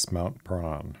Exodus, Mount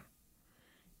Paran,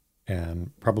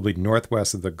 and probably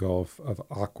northwest of the Gulf of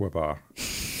Aqaba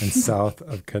and south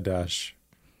of Kadesh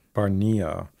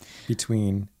Barnea,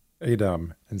 between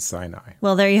Edom and Sinai.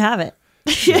 Well, there you have it.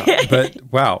 Yeah, but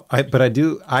wow, I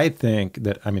think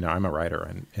that, I mean, I'm a writer,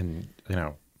 and you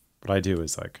know, what I do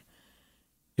is like,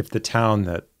 if the town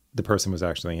that the person was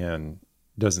actually in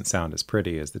doesn't sound as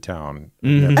pretty as the town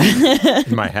in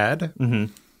my head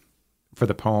for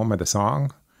the poem or the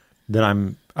song, then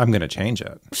I'm going to change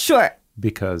it. Sure.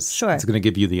 Because it's going to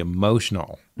give you the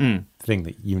emotional thing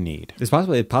that you need. It's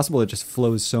possible it just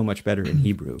flows so much better in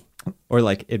Hebrew. Or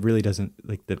like it really doesn't,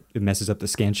 like it messes up the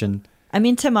scansion. I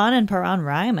mean, Timon and Paran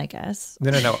rhyme, I guess.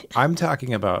 No. I'm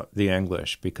talking about the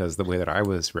English, because the way that I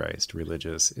was raised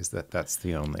religious is that's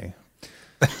the only...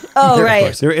 Oh,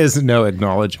 right. There is no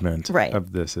acknowledgement right.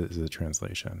 of this as a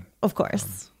translation. Of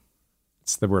course.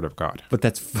 It's the word of God. But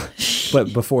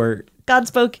but before... God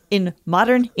spoke in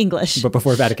modern English. But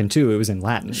before Vatican II, it was in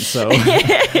Latin, so...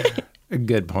 A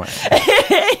good point.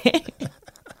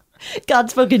 God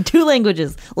spoke in 2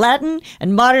 languages, Latin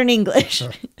and modern English.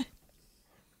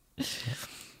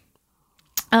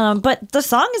 But the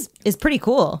song is pretty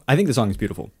cool. I think the song is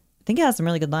beautiful. I think it has some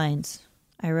really good lines.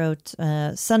 I wrote,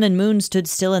 sun and moon stood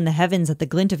still in the heavens at the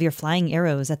glint of your flying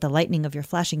arrows, at the lightning of your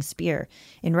flashing spear.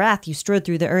 In wrath you strode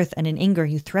through the earth, and in anger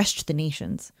you threshed the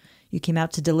nations. You came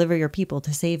out to deliver your people,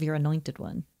 to save your anointed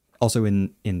one. Also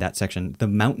in that section, the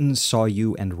mountains saw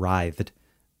you and writhed.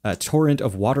 A torrent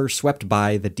of water swept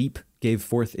by, the deep gave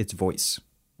forth its voice.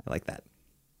 I like that.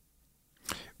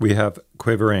 We have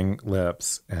quivering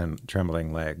lips and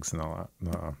trembling legs and all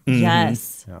that.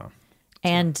 Yes. Yeah.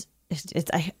 And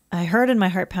I heard and my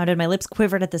heart pounded, my lips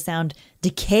quivered at the sound.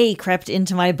 Decay crept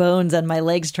into my bones and my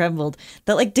legs trembled.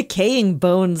 That like decaying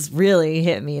bones really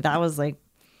hit me. That was like...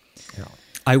 Yeah.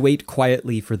 I wait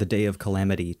quietly for the day of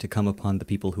calamity to come upon the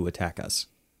people who attack us.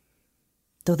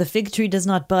 Though the fig tree does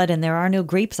not bud and there are no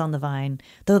grapes on the vine,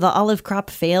 though the olive crop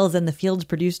fails and the fields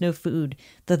produce no food,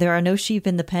 though there are no sheep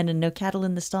in the pen and no cattle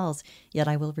in the stalls, yet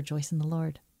I will rejoice in the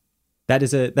Lord.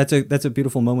 That's a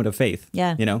beautiful moment of faith.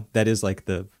 Yeah. You know, that is like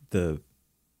the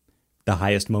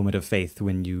highest moment of faith,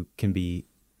 when you can be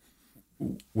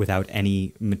without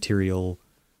any material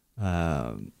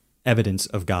evidence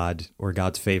of God or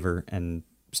God's favor and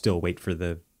still wait for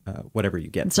the whatever you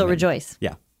get. And still rejoice.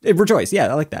 Yeah. Rejoice. Yeah,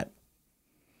 I like that.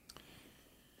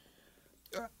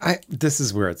 This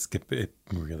is where it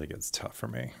really gets tough for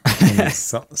me.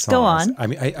 Go on. I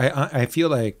mean, I feel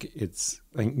like it's,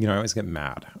 like, you know, I always get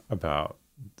mad about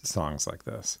songs like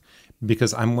this,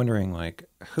 because I'm wondering, like,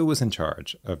 who was in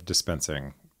charge of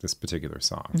dispensing this particular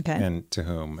song, and to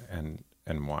whom and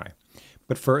why.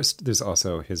 But first, there's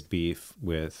also his beef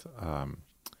with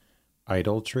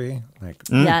idolatry. Like,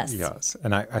 yes,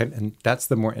 and that's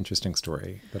the more interesting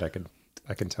story that I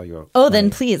can tell you. Then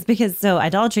please, because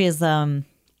idolatry is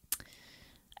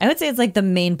I would say it's like the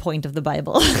main point of the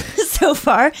Bible so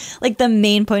far. Like the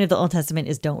main point of the Old Testament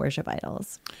is don't worship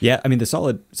idols. Yeah, I mean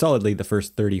solidly the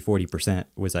first 30-40%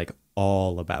 was like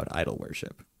all about idol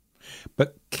worship.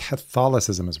 But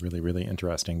Catholicism is really, really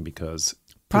interesting, because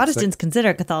Protestants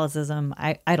consider Catholicism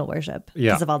idol worship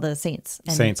because of all the saints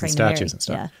and statues and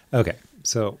stuff. Yeah. Okay,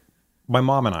 so my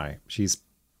mom and I, she's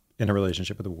in a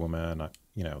relationship with a woman.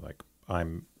 You know, like,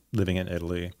 I'm living in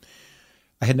Italy.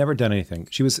 I had never done anything.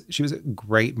 She was a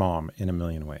great mom in a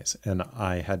million ways, and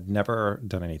I had never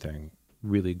done anything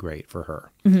really great for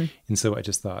her. Mm-hmm. And so I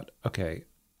just thought, okay,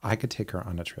 I could take her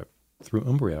on a trip through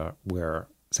Umbria, where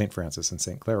St. Francis and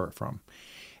St. Clare are from.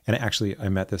 And actually, I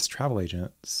met this travel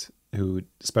agent who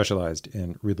specialized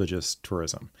in religious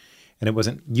tourism. And it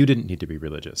wasn't, you didn't need to be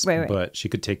religious, right. but she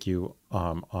could take you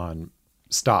on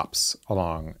stops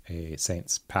along a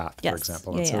saint's path, for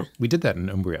example. And so we did that in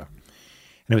Umbria.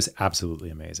 And it was absolutely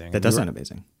amazing. That does sound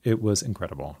amazing. It was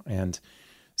incredible. And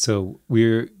so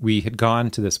we had gone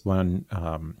to this one,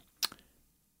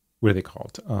 what are they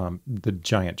called? The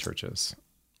giant churches.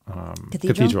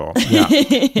 Cathedral. Yeah.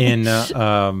 In,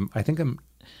 I think I'm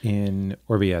in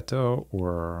Orvieto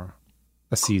or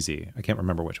Assisi. I can't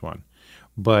remember which one.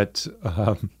 But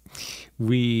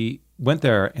we went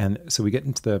there, and so we get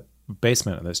into the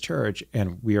basement of this church,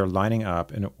 and we are lining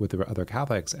up with the other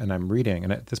Catholics, and I'm reading,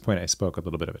 and at this point I spoke a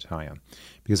little bit of Italian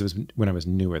because it was when I was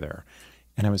newer there.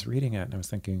 And I was reading it, and I was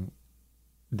thinking,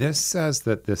 this says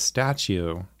that this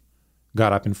statue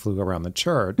got up and flew around the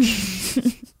church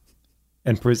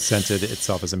and presented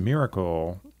itself as a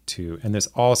miracle and there's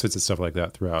all sorts of stuff like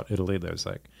that throughout Italy. There's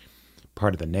like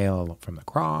part of the nail from the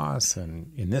cross,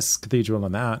 and in this cathedral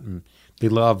and that, and they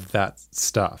love that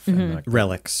stuff. And like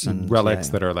relics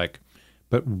that are like,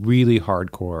 but really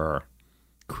hardcore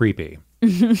creepy.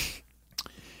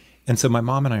 And so my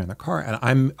mom and I are in the car, and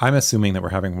I'm assuming that we're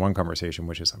having one conversation,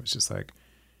 which is I was just like,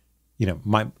 you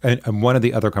know, and one of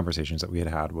the other conversations that we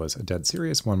had was a dead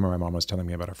serious one where my mom was telling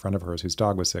me about a friend of hers whose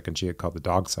dog was sick, and she had called the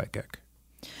dog psychic.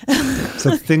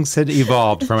 So things had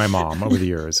evolved for my mom over the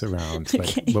years around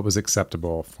what was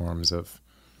acceptable forms of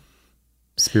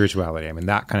spirituality. I mean,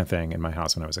 that kind of thing in my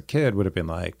house when I was a kid would have been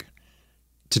like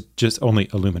to just only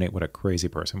illuminate what a crazy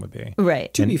person would be.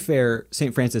 Right. To be fair,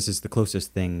 St. Francis is the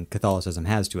closest thing Catholicism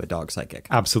has to a dog psychic.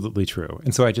 Absolutely true.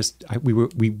 And so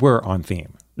we were on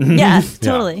theme. Yeah,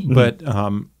 totally. Yeah.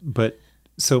 But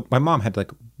so my mom had like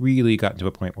really gotten to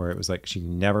a point where it was like she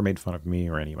never made fun of me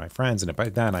or any of my friends. And by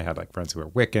then I had like friends who were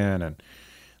Wiccan and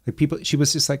like people, she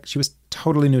was just like, she was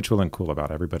totally neutral and cool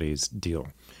about everybody's deal.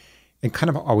 And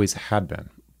kind of always had been,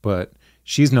 but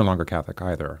she's no longer Catholic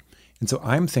either. And so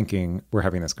I'm thinking, we're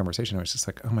having this conversation. I was just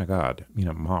like, oh my God, you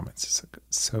know, Mom, it's just like,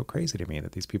 so crazy to me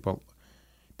that these people,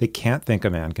 they can't think a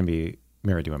man can be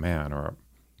married to a man or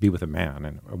be with a man,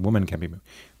 and a woman can be,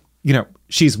 you know,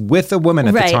 she's with a woman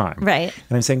at the time. Right.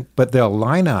 And I'm saying, but they'll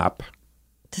line up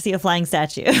to see a flying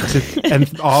statue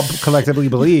and all collectively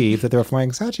believe that they're a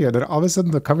flying statue. And then all of a sudden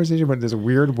the conversation went this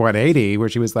weird 180 where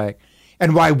she was like,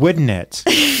 and why wouldn't it?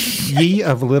 Ye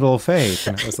of little faith.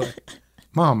 And I was like,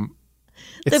 Mom,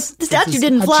 the statue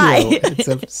didn't fly. It's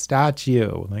a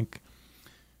statue. Like,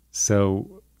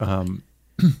 so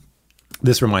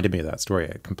this reminded me of that story.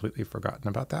 I had completely forgotten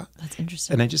about that. That's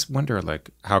interesting. And I just wonder like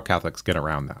how Catholics get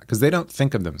around that, because they don't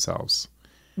think of themselves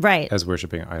as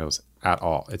worshiping idols at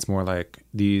all. It's more like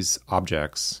these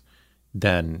objects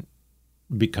then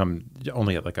become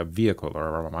only like a vehicle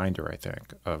or a reminder, I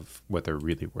think, of what they're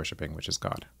really worshiping, which is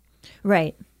God.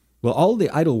 Right. Well, all the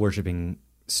idol worshiping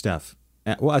stuff,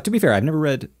 well, to be fair, I've never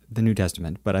read the New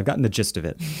Testament, but I've gotten the gist of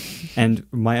it. And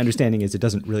my understanding is it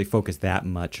doesn't really focus that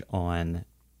much on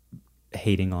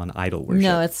hating on idol worship.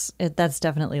 No, that's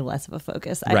definitely less of a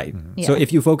focus. Right. Yeah. So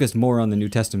if you focused more on the New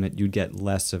Testament, you'd get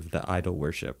less of the idol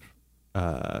worship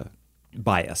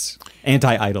bias,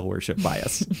 anti-idol worship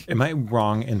bias. Am I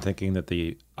wrong in thinking that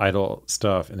the idol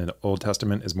stuff in the Old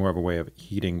Testament is more of a way of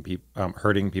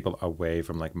hurting people away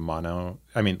from like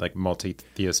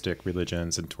multi-theistic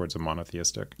religions and towards a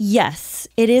monotheistic? Yes,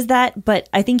 it is that. But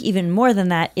I think even more than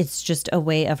that, it's just a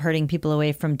way of hurting people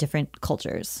away from different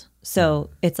cultures. So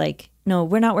it's like, no,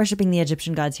 we're not worshiping the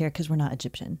Egyptian gods here because we're not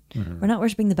Egyptian. Mm-hmm. We're not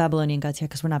worshiping the Babylonian gods here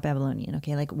because we're not Babylonian.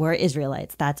 Okay, like we're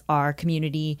Israelites. That's our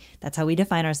community. That's how we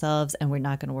define ourselves, and we're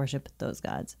not going to worship those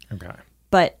gods. Okay.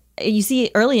 But you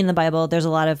see, early in the Bible, there's a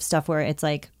lot of stuff where it's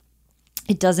like,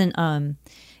 it doesn't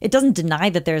deny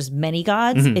that there's many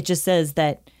gods. Mm-hmm. It just says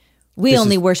that we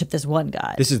only worship this one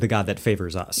God. This is the God that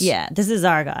favors us. Yeah, this is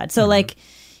our God. So like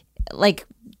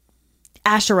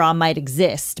Asherah might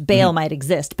exist, Baal might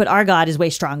exist, but our God is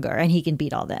way stronger and he can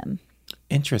beat all them.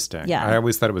 Interesting. Yeah. I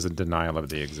always thought it was a denial of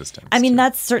the existence. I mean,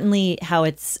 that's certainly how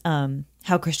it's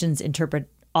how Christians interpret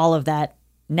all of that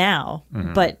now.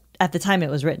 Mm-hmm. But at the time it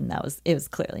was written, it was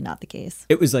clearly not the case.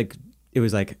 It was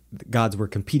like gods were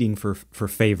competing for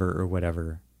favor or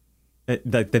whatever.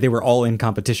 That they were all in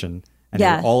competition and they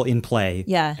were all in play.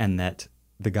 Yeah. And that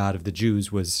the God of the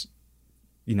Jews was,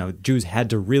 Jews had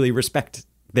to really respect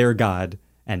their God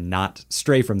and not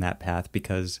stray from that path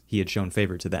because he had shown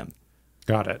favor to them.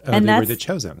 Got it. And they were the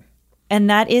chosen. And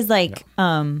that is like,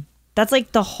 that's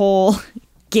like the whole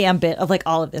gambit of like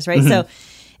all of this, right? Mm-hmm. So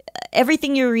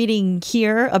everything you're reading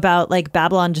here about like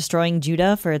Babylon destroying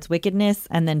Judah for its wickedness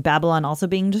and then Babylon also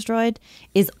being destroyed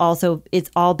is also, it's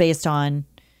all based on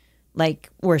like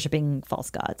worshiping false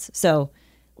gods. So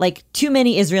like too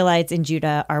many Israelites in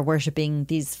Judah are worshiping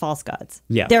these false gods.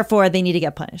 Yeah. Therefore they need to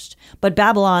get punished. But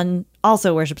Babylon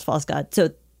also worships false gods.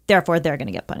 So therefore they're going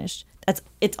to get punished.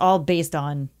 It's all based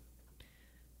on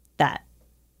that,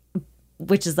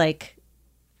 which is like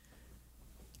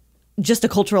just a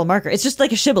cultural marker. It's just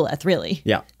like a shibboleth, really.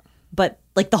 Yeah. But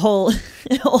like the whole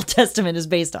Old Testament is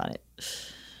based on it.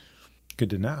 Good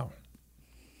to know.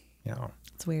 Yeah.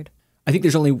 It's weird. I think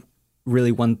there's only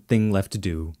really one thing left to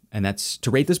do, and that's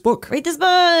to rate this book. Rate this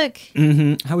book.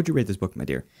 How would you rate this book, my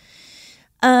dear?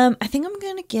 I think I'm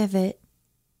going to give it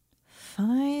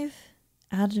 5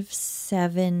 out of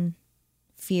 7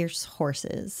 fierce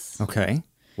horses. Okay.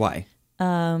 Why?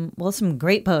 Well, some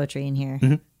great poetry in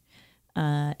here.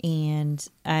 And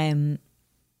I'm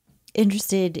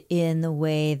interested in the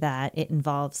way that it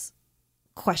involves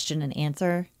question and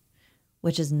answer,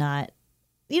 which is not,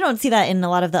 you don't see that in a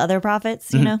lot of the other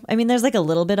prophets, you know? I mean, there's like a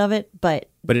little bit of it, but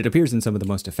it appears in some of the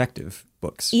most effective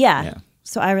books. Yeah.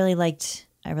 So I really liked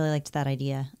that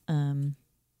idea. And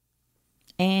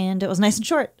it was nice and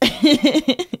short.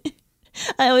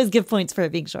 I always give points for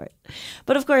it being short.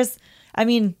 But of course, I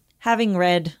mean, I've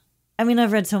read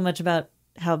so much about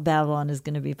how Babylon is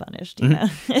going to be punished, you know?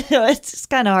 It's just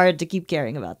kind of hard to keep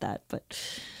caring about that. But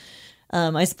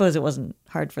I suppose it wasn't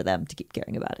hard for them to keep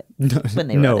caring about it when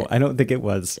they wrote it. I don't think it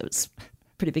was. It was a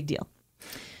pretty big deal.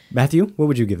 Matthew, what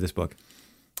would you give this book?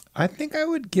 I think I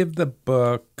would give the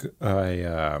book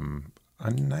a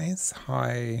nice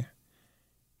high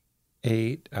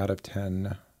 8 out of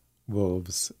 10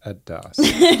 wolves at dusk.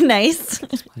 Nice.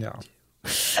 Yeah.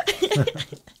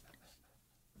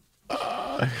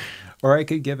 Or I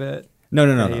could give it No.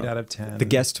 8 out of 10. The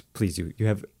guest, please. You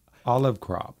have Olive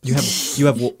crops. you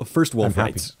have first wolf I'm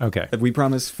happy. rights. Okay. We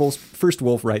promise first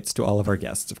wolf rights to all of our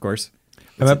guests, of course.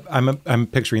 I'm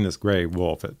picturing this gray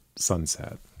wolf at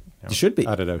sunset. It should be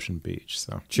out at Ocean Beach.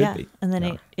 So should be. And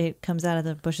then it comes out of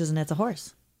the bushes and it's a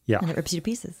horse. Yeah. And it rips you to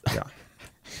pieces. Yeah.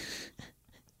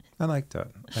 I liked it.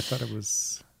 I thought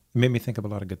it made me think of a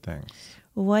lot of good things.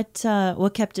 What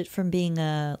kept it from being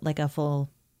a full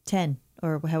 10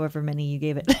 or however many you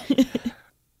gave it?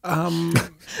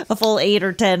 A full 8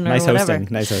 or 10 or nice whatever.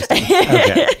 Nice hosting.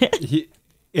 Okay.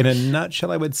 In a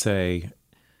nutshell, I would say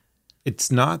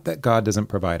it's not that God doesn't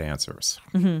provide answers.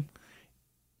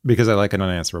 Because I like an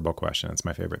unanswerable question. It's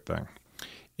my favorite thing.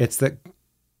 It's that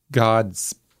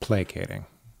God's placating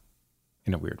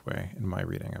in a weird way in my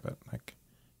reading of it. Like,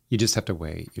 you just have to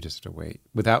wait. You just have to wait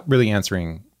without really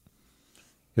answering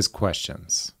his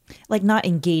questions. Like not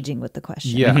engaging with the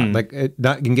question. Yeah, like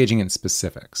not engaging in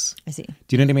specifics. I see.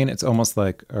 Do you know what I mean? It's almost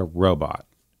like a robot.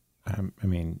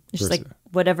 It's just like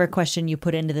whatever question you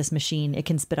put into this machine, it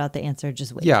can spit out the answer.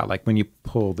 Just wait. Yeah, like when you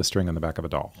pull the string on the back of a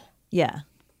doll. Yeah.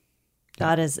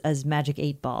 God as magic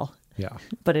 8-ball. Yeah.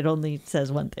 But it only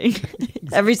says one thing.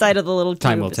 Every side of the little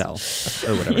Time cube will tell,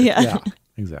 or whatever. Yeah.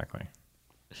 Exactly.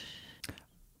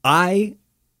 I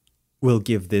will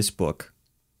give this book.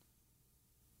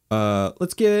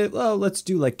 Let's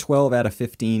do like 12 out of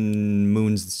 15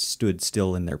 moons stood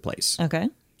still in their place. Okay.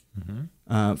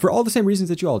 For all the same reasons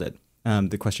that you all did.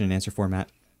 The question and answer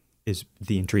format is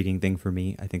the intriguing thing for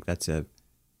me. I think it's a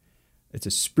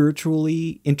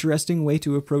spiritually interesting way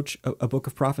to approach a book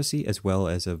of prophecy, as well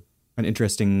as an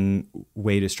interesting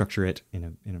way to structure it in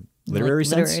a literary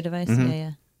sense. Literary device,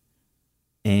 yeah.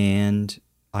 And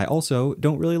I also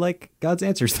don't really like God's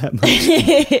answers that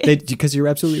much. Because you're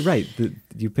absolutely right.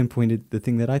 You pinpointed the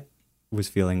thing that I was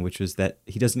feeling, which was that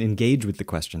he doesn't engage with the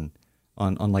question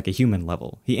on like a human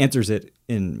level. He answers it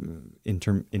in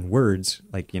words,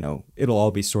 like, it'll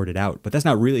all be sorted out. But that's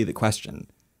not really the question.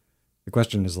 The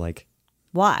question is like,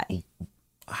 why?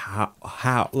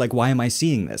 How? Like, why am I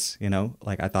seeing this?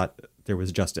 Like, I thought there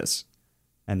was justice.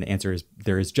 And the answer is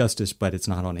there is justice, but it's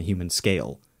not on a human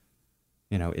scale.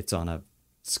 It's on a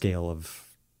scale of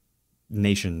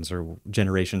nations or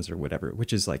generations or whatever,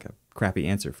 which is like a crappy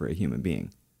answer for a human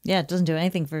being. Yeah, it doesn't do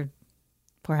anything for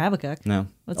poor Habakkuk. No.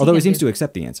 Although he seems to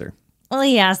accept the answer. Well,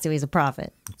 he has to. He's a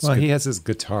prophet. Well, he has his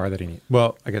guitar that he needs.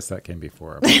 Well, I guess that came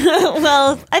before.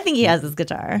 Well, I think he has his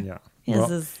guitar. Yeah. He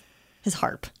has his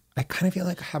harp. I kind of feel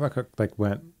like Habakkuk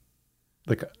went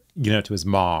to his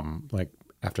mom,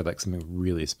 after something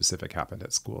really specific happened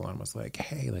at school, and was like,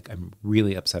 hey, I'm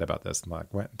really upset about this, and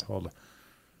went and told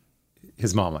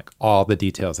his mom all the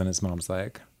details, and his mom's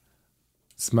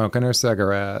smoking her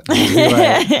cigarette,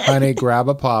 and honey, grab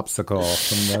a popsicle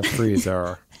from the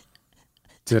freezer.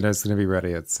 Dinner's gonna be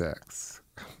ready at 6.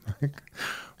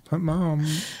 But Mom,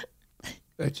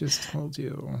 I just told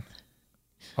you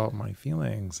all my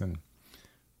feelings, and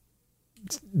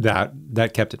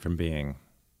that kept it from being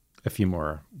a few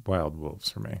more wild wolves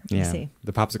for me. Yeah, see.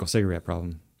 the popsicle cigarette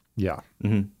problem. Yeah.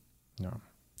 Mm-hmm. No.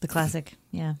 The classic.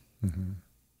 Yeah. Mm-hmm.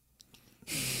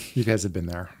 You guys have been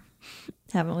there.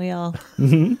 Haven't we all?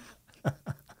 Mm-hmm.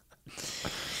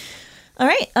 All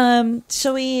right.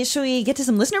 Shall we get to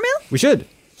some listener mail? We should.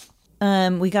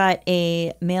 We got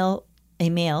a mail.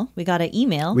 We got an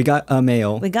email. We got a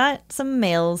mail. We got some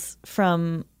mails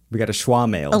from We got a schwa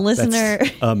mail. a listener.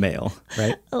 That's a mail,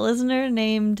 right? A listener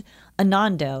named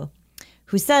Anando,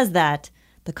 who says that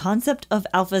the concept of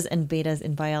alphas and betas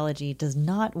in biology does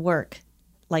not work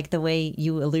like the way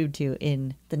you allude to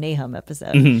in the Nahum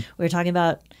episode. Mm-hmm. We were talking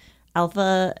about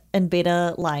alpha and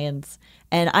beta lions,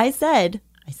 and I said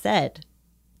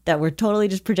that we're totally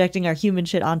just projecting our human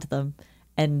shit onto them,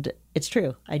 and it's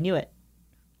true. I knew it.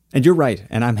 And you're right,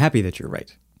 and I'm happy that you're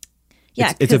right.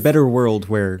 Yeah, it's a better world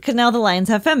where... Because now the lions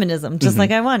have feminism, just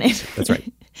like I wanted. That's right.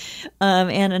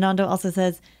 And Anando also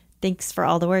says, thanks for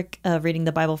all the work of reading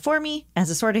the Bible for me. As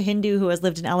a sort of Hindu who has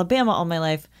lived in Alabama all my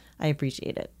life, I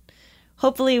appreciate it.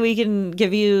 Hopefully we can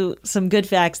give you some good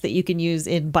facts that you can use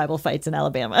in Bible fights in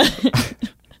Alabama.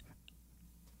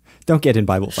 Don't get in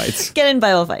Bible fights. Get in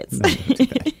Bible fights. No, don't do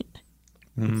that.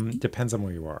 Depends on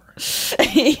where you are.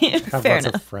 Have Fair lots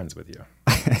enough. of friends with you.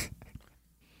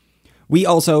 We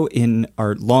also, in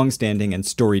our long-standing and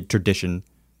storied tradition,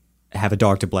 have a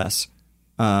dog to bless.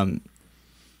 Our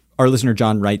listener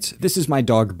John writes, "This is my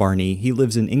dog Barney. He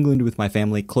lives in England with my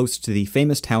family, close to the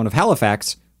famous town of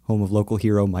Halifax, home of local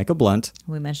hero Micah Blunt.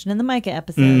 We mentioned in the Micah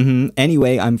episode.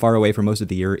 Anyway, I'm far away for most of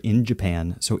the year in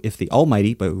Japan, so if the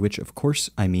Almighty, by which of course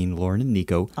I mean Lauren and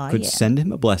Niko, could send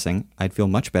him a blessing, I'd feel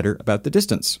much better about the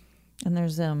distance." And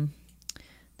there's a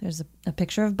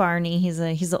picture of Barney. He's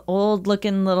an old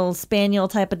looking little spaniel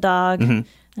type of dog. And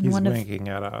He's winking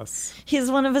at us.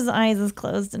 one of his eyes is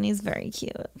closed, and he's very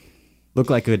cute. Look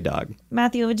like a good dog.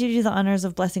 Matthew, would you do the honors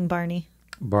of blessing Barney?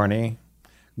 Barney,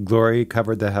 glory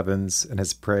covered the heavens, and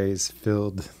his praise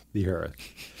filled the earth.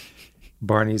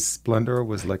 Barney's splendor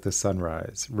was like the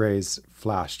sunrise. Rays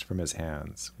flashed from his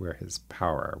hands where his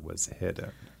power was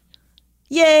hidden.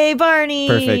 Yay, Barney!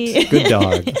 Perfect. Good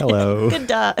dog. Hello. Good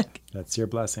dog. That's your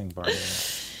blessing, Barney.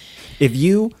 If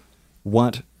you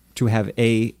want to have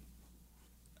a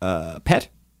pet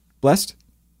blessed,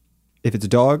 if it's a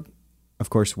dog, of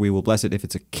course, we will bless it. If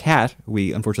it's a cat,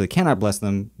 we unfortunately cannot bless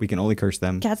them. We can only curse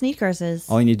them. Cats need curses.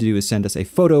 All you need to do is send us a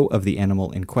photo of the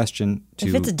animal in question.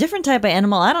 If it's a different type of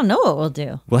animal, I don't know what we'll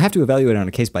do. We'll have to evaluate it on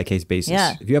a case-by-case basis.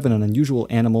 Yeah. If you have an unusual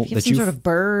animal If you have that some you sort of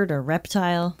bird or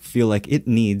reptile, feel like it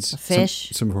needs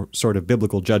fish. some sort of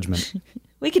biblical judgment,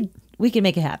 we could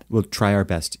make it happen. we'll try our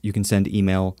best. You can send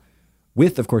email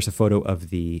with, of course, a photo of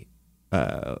the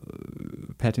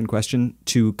pet in question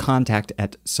to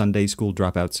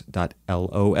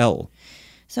contact@sundayschooldropouts.lol.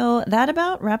 So that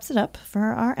about wraps it up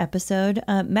for our episode.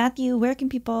 Matthew, where can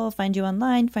people find you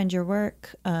online, find your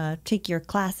work, take your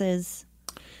classes?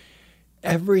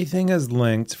 Everything is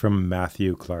linked from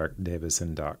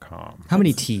MatthewClarkDavison.com. How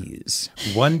many T's?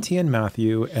 1 T in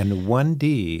Matthew and 1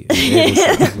 D in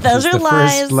Davison. Those are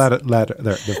lies.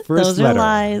 The first Those are letter.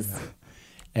 lies.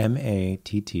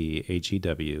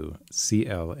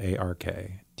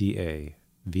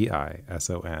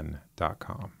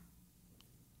 MatthewClarkDavison.com.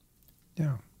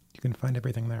 Yeah, you can find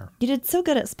everything there. You did so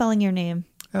good at spelling your name.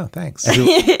 Oh, thanks.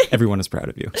 Everyone is proud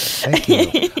of you. Thank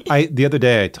you. The other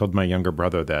day I told my younger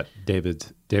brother that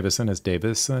Davison is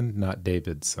Davison, not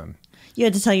Davidson. You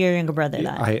had to tell your younger brother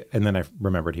that. And then I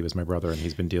remembered he was my brother, and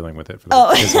he's been dealing with it for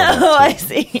his whole life, I too.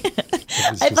 see.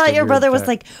 I thought your brother was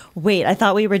like, wait, I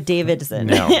thought we were Davidson.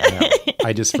 No.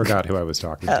 I just forgot who I was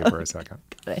talking to for a second.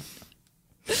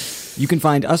 You can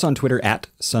find us on Twitter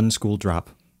 @SunSchoolDrop.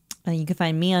 You can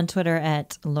find me on Twitter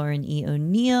 @Lauren E.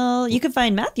 O'Neill. You can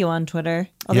find Matthew on Twitter,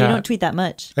 although you don't tweet that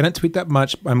much. I don't tweet that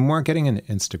much. I'm more getting an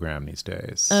Instagram these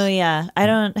days. Oh, yeah. I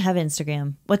don't have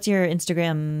Instagram. What's your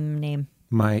Instagram name?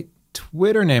 My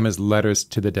Twitter name is Letters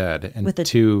to the Dead, and With a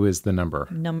 2 is the number.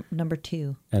 Number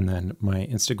 2. And then my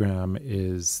Instagram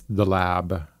is The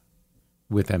Lab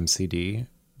with MCD,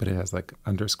 but it has like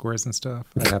underscores and stuff.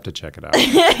 I'd have to check it out.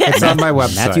 It's on my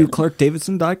website.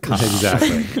 MatthewClarkDavison.com.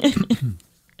 Exactly.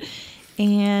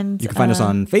 And You can find us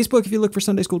on Facebook if you look for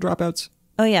Sunday School Dropouts.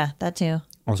 Oh, yeah, that too.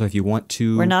 Also, if you want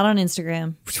to... We're not on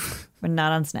Instagram. We're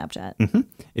not on Snapchat.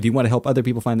 If you want to help other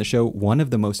people find the show, one of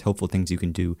the most helpful things you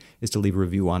can do is to leave a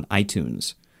review on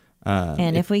iTunes.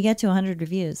 And if we get to 100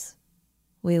 reviews,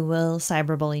 we will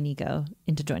cyberbully Niko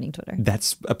into joining Twitter.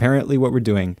 That's apparently what we're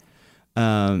doing.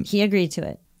 He agreed to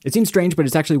it. It seems strange, but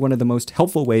it's actually one of the most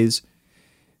helpful ways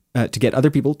to get other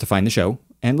people to find the show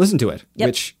and listen to it,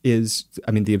 which is,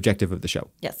 the objective of the show.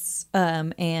 Yes.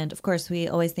 And of course, we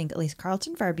always thank Elise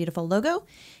Carlton for our beautiful logo.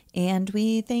 And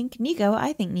we thank Niko,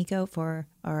 I thank Niko for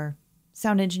our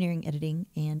sound engineering, editing,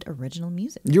 and original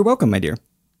music. You're welcome, my dear.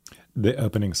 The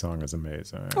opening song is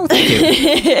amazing. Oh, thank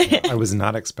you. I was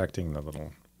not expecting the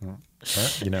little,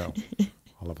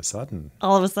 all of a sudden.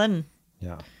 All of a sudden.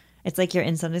 Yeah. It's like you're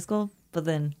in Sunday school, but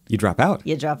then You drop out.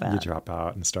 you drop out. You drop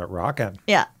out and start rocking.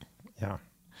 Yeah. Yeah.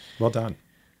 Well done.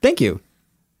 Thank you.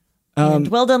 And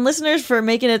well done, listeners, for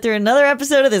making it through another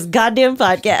episode of this goddamn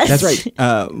podcast. That's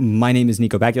right. My name is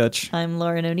Niko Bakulich, I'm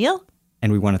Lauren O'Neill,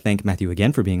 and we want to thank Matthew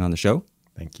again for being on the show.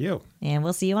 Thank you. and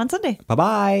we'll see you on Sunday.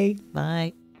 Bye-bye.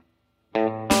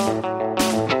 Bye.